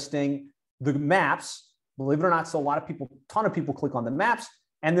pay-per-click listing, the maps. Believe it or not, so a ton of people click on the maps.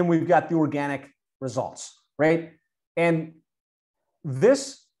 And then we've got the organic results, right? And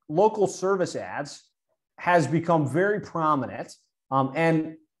this local service ads has become very prominent.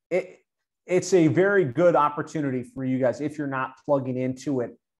 And it's a very good opportunity for you guys if you're not plugging into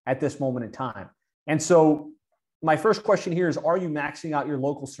it at this moment in time. And so my first question here is, are you maxing out your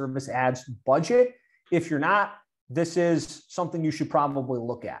local service ads budget? If you're not, this is something you should probably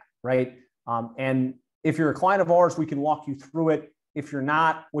look at, right? And if you're a client of ours, we can walk you through it. If you're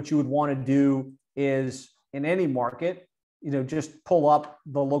not, what you would want to do is in any market, just pull up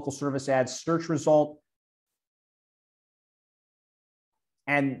the local service ads search result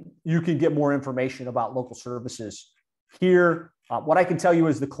and you can get more information about local services here. What I can tell you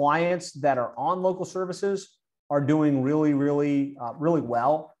is the clients that are on local services are doing really, really, really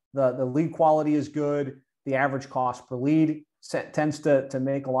well. The lead quality is good. The average cost per lead tends to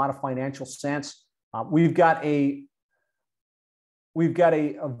make a lot of financial sense. We've got a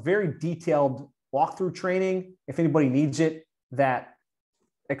very detailed walkthrough training, if anybody needs it, that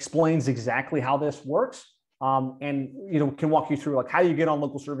explains exactly how this works. And can walk you through like how do you get on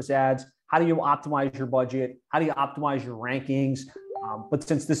local service ads, how do you optimize your budget, how do you optimize your rankings. But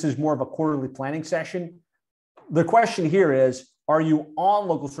since this is more of a quarterly planning session, the question here is, are you on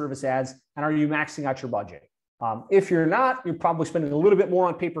local service ads and are you maxing out your budget? If you're not, you're probably spending a little bit more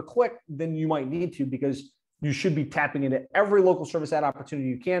on pay-per-click than you might need to, because you should be tapping into every local service ad opportunity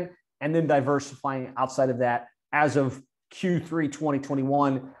you can and then diversifying outside of that. As of Q3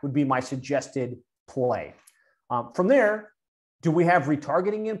 2021 would be my suggested play. From there, do we have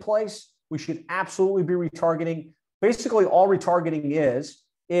retargeting in place? We should absolutely be retargeting. Basically, all retargeting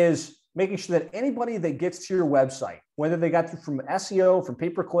is making sure that anybody that gets to your website, whether they got from SEO, from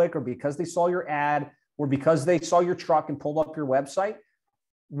pay-per-click, or because they saw your ad, or because they saw your truck and pulled up your website,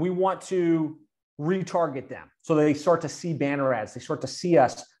 we want to retarget them. So they start to see banner ads. They start to see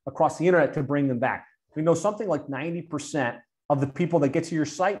us across the internet to bring them back. We know something like 90% of the people that get to your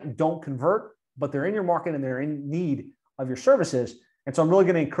site don't convert, but they're in your market and they're in need of your services. And so I'm really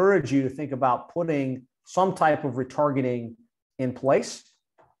going to encourage you to think about putting some type of retargeting in place.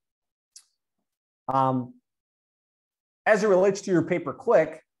 As it relates to your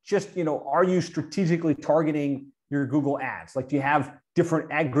pay-per-click, just, are you strategically targeting your Google ads? Like, do you have different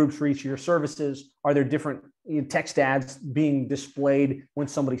ad groups for each of your services? Are there different text ads being displayed when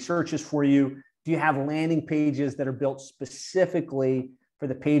somebody searches for you? Do you have landing pages that are built specifically for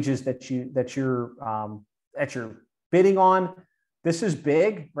the pages that you're bidding on? This is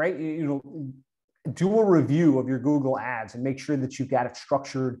big, right? do a review of your Google ads and make sure that you've got it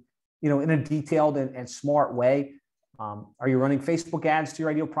structured, in a detailed and smart way. Are you running Facebook ads to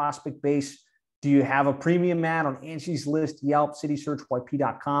your ideal prospect base? Do you have a premium ad on Angie's List, Yelp, CitySearch,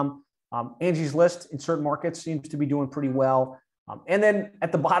 YP.com? Angie's List in certain markets seems to be doing pretty well. And then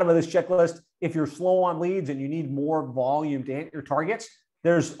at the bottom of this checklist, if you're slow on leads and you need more volume to hit your targets,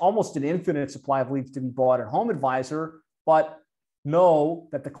 there's almost an infinite supply of leads to be bought at HomeAdvisor, but know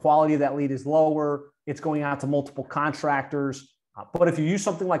that the quality of that lead is lower. It's going out to multiple contractors. But if you use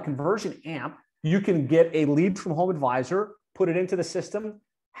something like Conversion Amp, you can get a lead from HomeAdvisor, put it into the system,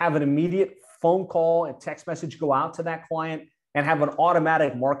 have an immediate phone call and text message go out to that client, and have an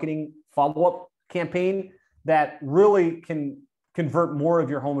automatic marketing follow-up campaign that really can convert more of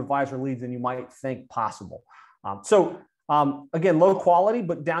your HomeAdvisor leads than you might think possible. Again, low quality,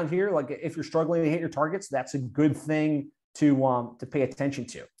 but down here, like if you're struggling to hit your targets, that's a good thing to pay attention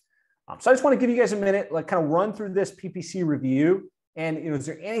to. So I just want to give you guys a minute, like kind of run through this PPC review. And is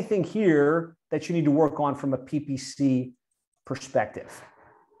there anything here that you need to work on from a PPC perspective?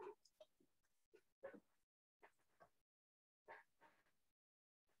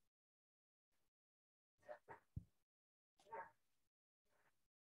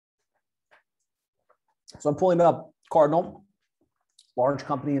 So I'm pulling up Cardinal, large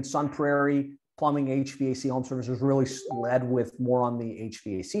company in Sun Prairie, plumbing, HVAC, home services, really led with more on the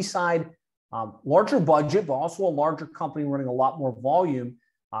HVAC side. Larger budget, but also a larger company running a lot more volume.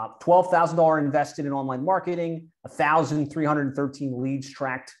 $12,000 invested in online marketing, 1,313 leads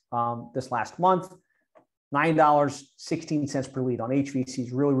tracked this last month, $9.16 per lead on HVAC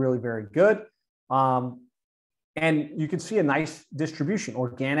is really, really very good. And you can see a nice distribution,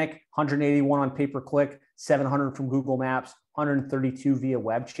 organic, 181 on pay-per-click, 700 from Google Maps, 132 via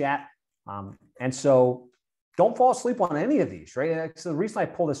web chat. And so don't fall asleep on any of these, right? So the reason I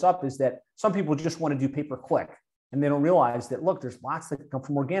pull this up is that some people just want to do pay-per-click and they don't realize that, look, there's lots that come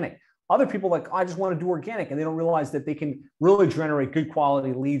from organic. Other people I just want to do organic, and they don't realize that they can really generate good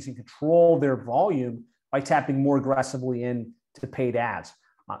quality leads and control their volume by tapping more aggressively into paid ads.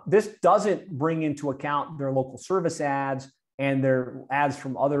 This doesn't bring into account their local service ads and their ads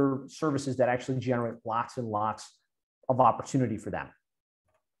from other services that actually generate lots and lots of opportunity for them.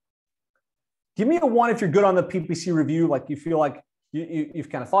 Give me a 1 if you're good on the PPC review, like you feel like you've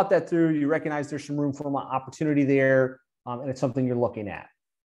kind of thought that through, you recognize there's some room for opportunity there, and it's something you're looking at.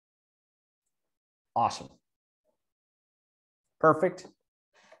 Awesome. Perfect.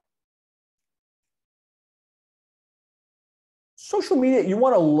 Social media, you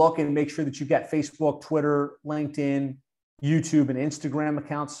want to look and make sure that you've got Facebook, Twitter, LinkedIn, YouTube, and Instagram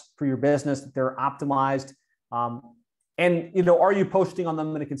accounts for your business, that they're optimized. And, are you posting on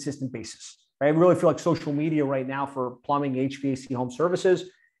them on a consistent basis? Right? I really feel like social media right now for plumbing, HVAC, home services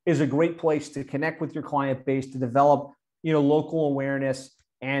is a great place to connect with your client base, to develop, local awareness,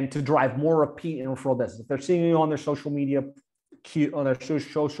 and to drive more repeat and referral business. If they're seeing you on their social media, on their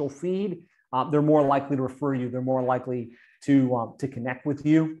social feed, they're more likely to refer you. They're more likely to connect with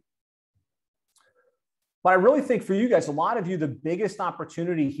you. But I really think for you guys, a lot of you, the biggest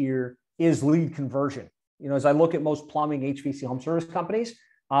opportunity here is lead conversion. As I look at most plumbing, HVAC, home service companies,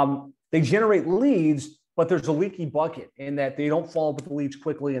 they generate leads, but there's a leaky bucket in that they don't follow up with the leads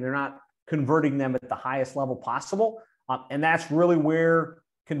quickly and they're not converting them at the highest level possible. And that's really where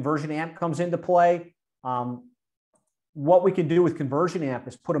Conversion Amp comes into play. What we can do with Conversion Amp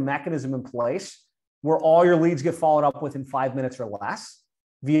is put a mechanism in place where all your leads get followed up within 5 minutes or less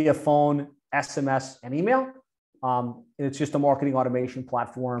via phone, SMS, and email. It's just a marketing automation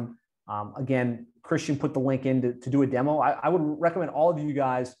platform. Again, Christian put the link in to do a demo. I would recommend all of you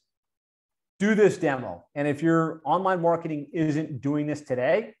guys do this demo. And if your online marketing isn't doing this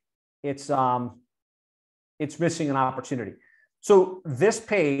today, it's missing an opportunity. So this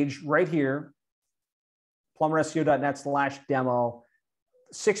page right here, plumberseo.net/demo,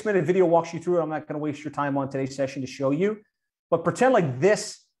 6-minute video walks you through it. I'm not going to waste your time on today's session to show you, but pretend like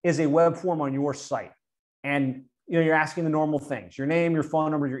this is a web form on your site. And you're asking the normal things, your name, your phone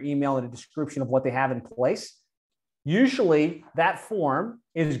number, your email, and a description of what they have in place. Usually that form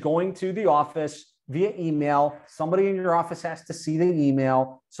is going to the office via email. Somebody in your office has to see the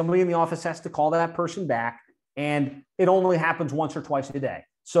email. Somebody in the office has to call that person back. And it only happens once or twice a day.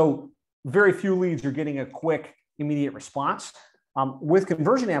 So very few leads are getting a quick, immediate response. With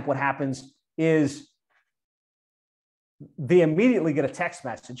Conversion Amp, what happens is they immediately get a text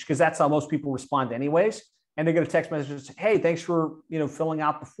message, because that's how most people respond anyways. And they get a text message that says, hey, thanks for filling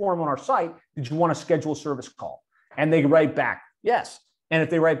out the form on our site. Did you want to schedule a service call? And they write back, yes. And if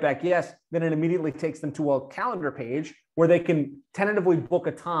they write back yes, then it immediately takes them to a calendar page where they can tentatively book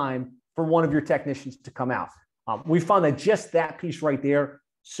a time for one of your technicians to come out. We found that just that piece right there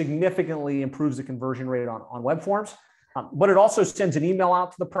significantly improves the conversion rate on web forms, but it also sends an email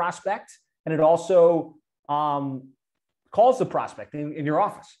out to the prospect, and it also calls the prospect in your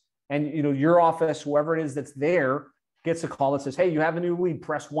office. And your office, whoever it is that's there, gets a call that says, hey, you have a new lead,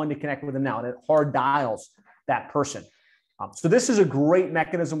 press 1 to connect with them now. And it hard dials that person. So this is a great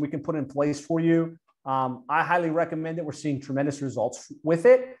mechanism we can put in place for you. I highly recommend it. We're seeing tremendous results with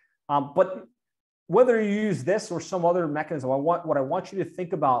it. But whether you use this or some other mechanism, what I want you to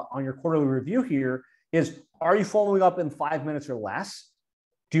think about on your quarterly review here is, are you following up in 5 minutes or less?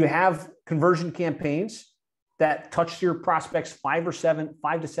 Do you have conversion campaigns that touch your prospects 5 to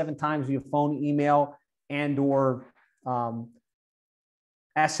 7 times via phone, email, and or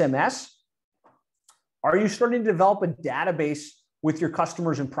SMS? Are you starting to develop a database with your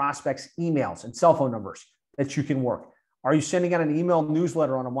customers and prospects' emails and cell phone numbers that you can work? Are you sending out an email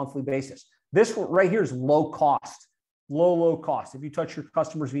newsletter on a monthly basis? This right here is low cost, low cost. If you touch your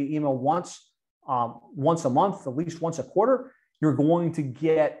customers via email once a month, at least once a quarter, you're going to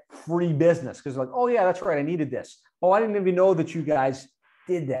get free business because like, oh yeah, that's right, I needed this. Oh, I didn't even know that you guys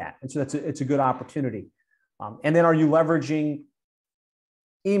did that. And so it's a good opportunity. And then are you leveraging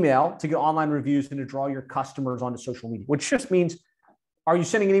email to get online reviews and to draw your customers onto social media, which just means, are you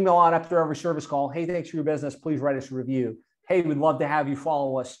sending an email out after every service call? Hey, thanks for your business. Please write us a review. Hey, we'd love to have you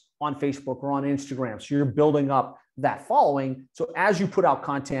follow us on Facebook or on Instagram. So you're building up that following. So as you put out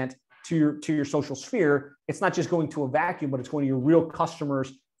content to your social sphere, it's not just going to a vacuum, but it's going to your real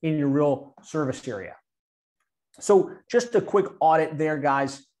customers in your real service area. So just a quick audit there,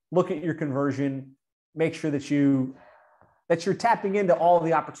 guys. Look at your conversion. Make sure that you're tapping into all of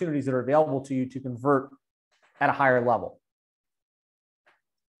the opportunities that are available to you to convert at a higher level.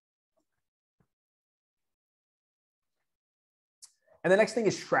 And the next thing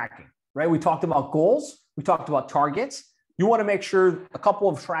is tracking, right? We talked about goals. We talked about targets. You want to make sure a couple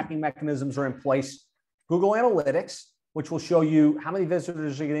of tracking mechanisms are in place. Google Analytics, which will show you how many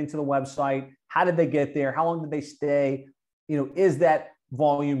visitors are getting to the website, how did they get there, how long did they stay, is that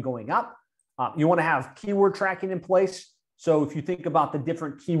volume going up? You want to have keyword tracking in place. So if you think about the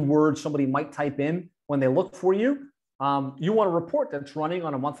different keywords somebody might type in when they look for you, you want a report that's running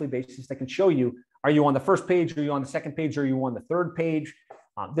on a monthly basis that can show you, are you on the first page? Are you on the second page? Are you on the third page?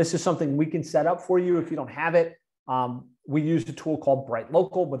 This is something we can set up for you if you don't have it. We use a tool called Bright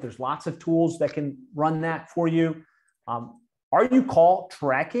Local, but there's lots of tools that can run that for you. Are you call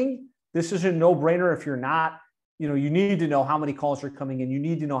tracking? This is a no-brainer. If you're not, you need to know how many calls are coming in. You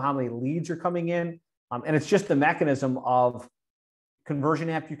need to know how many leads are coming in. And it's just the mechanism of Conversion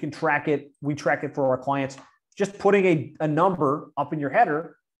App. You can track it. We track it for our clients. Just putting a number up in your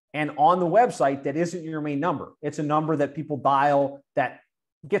header and on the website that isn't your main number. It's a number that people dial that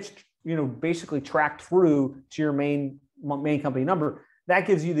gets, basically tracked through to your main company number. That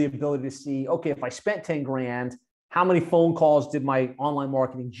gives you the ability to see, okay, if I spent 10 grand, how many phone calls did my online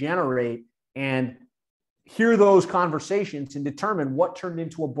marketing generate? And hear those conversations and determine what turned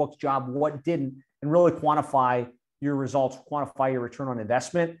into a booked job, what didn't, and really quantify your results, quantify your return on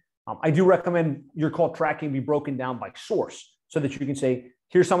investment. I do recommend your call tracking be broken down by source so that you can say,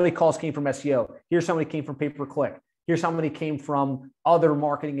 here's how many calls came from SEO. Here's how many came from pay-per-click. Here's how many came from other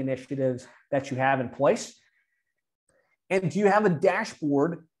marketing initiatives that you have in place. And do you have a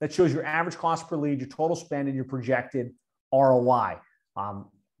dashboard that shows your average cost per lead, your total spend, and your projected ROI?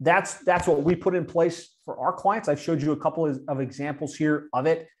 That's what we put in place for our clients. I've showed you a couple of examples here of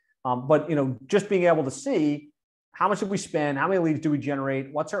it. But just being able to see how much did we spend, how many leads do we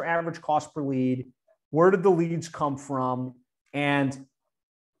generate, what's our average cost per lead, where did the leads come from, and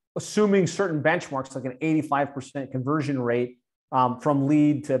assuming certain benchmarks like an 85% conversion rate from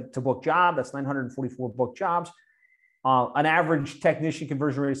lead to book job, that's 944 book jobs. An average technician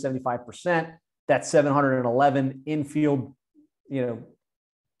conversion rate is 75%. That's 711 in-field,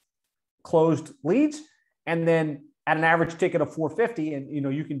 closed leads. And then at an average ticket of 450,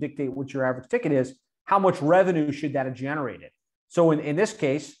 and you can dictate what your average ticket is, how much revenue should that have generated? So in this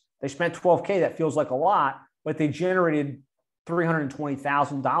case, they spent $12K. That feels like a lot, but they generated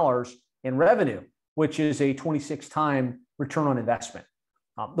 $320,000 in revenue, which is a 26-time return on investment.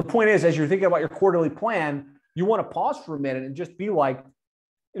 The point is, as you're thinking about your quarterly plan, you want to pause for a minute and just be like,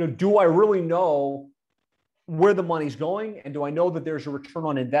 do I really know where the money's going? And do I know that there's a return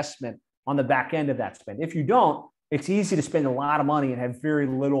on investment on the back end of that spend? If you don't, it's easy to spend a lot of money and have very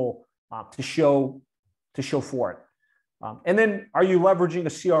little to show for it. And then are you leveraging a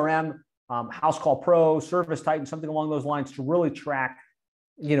CRM, House Call Pro, Service Titan, something along those lines to really track,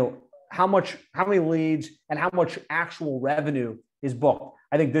 how many leads and how much actual revenue is booked?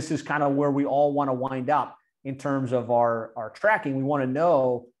 I think this is kind of where we all want to wind up in terms of our tracking. We want to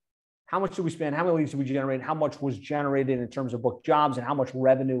know how much did we spend, how many leads did we generate, how much was generated in terms of booked jobs, and how much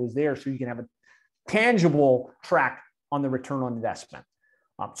revenue was there, so you can have a tangible track on the return on investment.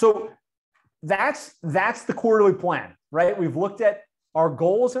 So that's the quarterly plan, right? We've looked at our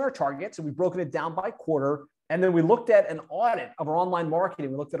goals and our targets, and we've broken it down by quarter. And then we looked at an audit of our online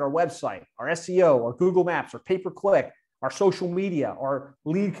marketing. We looked at our website, our SEO, our Google Maps, our pay-per-click, our social media, our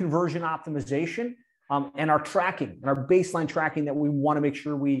lead conversion optimization, and our tracking, and our baseline tracking that we want to make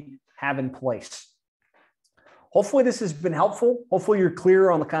sure we have in place. Hopefully this has been helpful. Hopefully you're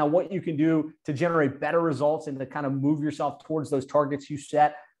clear on the kind of what you can do to generate better results and to kind of move yourself towards those targets you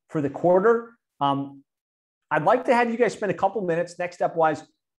set for the quarter. I'd like to have you guys spend a couple minutes, next step wise,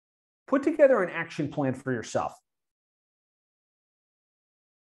 put together an action plan for yourself.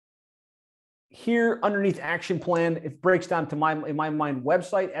 Here underneath action plan, it breaks down to in my mind,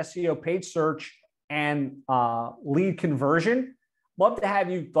 website, SEO, paid search, and lead conversion. Love to have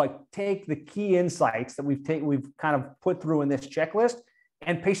you take the key insights that we've kind of put through in this checklist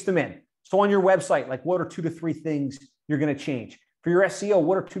and paste them in. So on your website, what are 2 to 3 things you're going to change? For your SEO,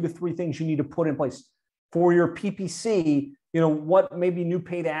 what are 2 to 3 things you need to put in place? For your PPC, what maybe new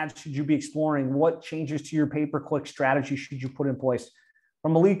paid ads should you be exploring? What changes to your pay-per-click strategy should you put in place?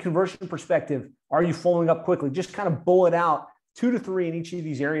 From a lead conversion perspective, are you following up quickly? Just kind of bullet out 2 to 3 in each of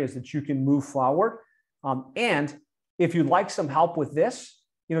these areas that you can move forward. And if you'd like some help with this,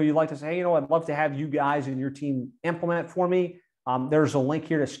 you'd like to say, hey, I'd love to have you guys and your team implement for me. There's a link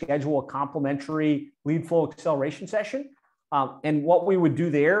here to schedule a complimentary lead flow acceleration session. And what we would do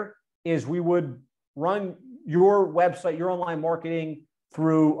there is we would run your website, your online marketing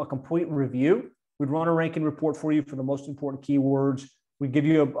through a complete review. We'd run a ranking report for you for the most important keywords. We'd give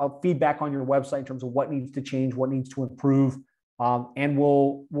you a feedback on your website in terms of what needs to change, what needs to improve. And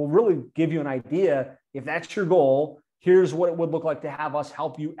we'll really give you an idea. If that's your goal, here's what it would look like to have us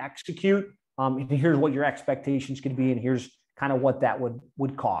help you execute. And here's what your expectations could be. And here's kind of what that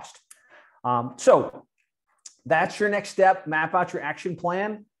would cost. So that's your next step. Map out your action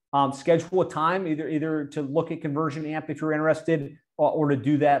plan. Schedule a time, either to look at Conversion Amp if you're interested, or to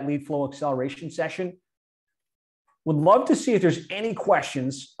do that lead flow acceleration session. Would love to see if there's any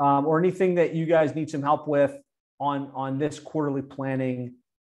questions or anything that you guys need some help with on this quarterly planning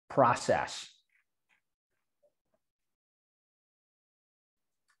process.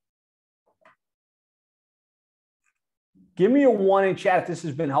 Give me a 1 in chat if this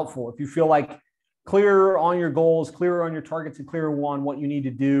has been helpful. If you feel like clearer on your goals, clearer on your targets, and clearer on what you need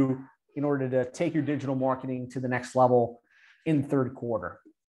to do in order to take your digital marketing to the next level in third quarter.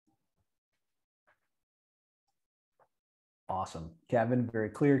 Awesome. Kevin, very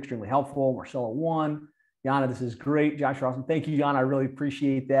clear, extremely helpful. Marcella, 1. Yana, this is great. Josh, awesome. Thank you, Yana. I really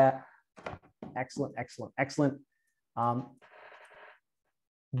appreciate that. Excellent, excellent, excellent. Do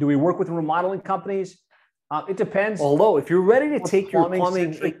we work with remodeling companies? It depends. Although if you're ready to take your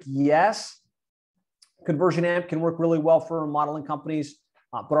plumbing, yes. Conversion Amp can work really well for remodeling companies,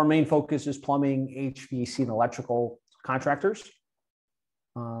 but our main focus is plumbing, HVAC, and electrical contractors.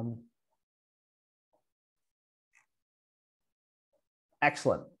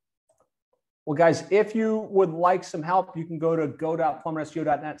 Excellent. Well, guys, if you would like some help, you can go to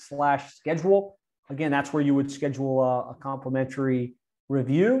go.plumberseo.net/schedule. Again, that's where you would schedule a complimentary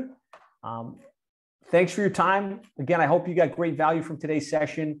review. Thanks for your time. Again, I hope you got great value from today's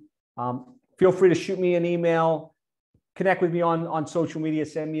session. Feel free to shoot me an email, connect with me on social media,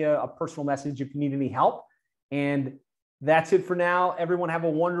 send me a personal message if you need any help. And that's it for now. Everyone have a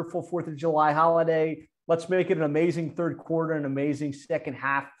wonderful 4th of July holiday. Let's make it an amazing third quarter, an amazing second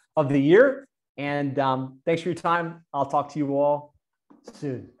half of the year. And thanks for your time. I'll talk to you all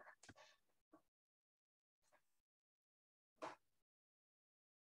soon.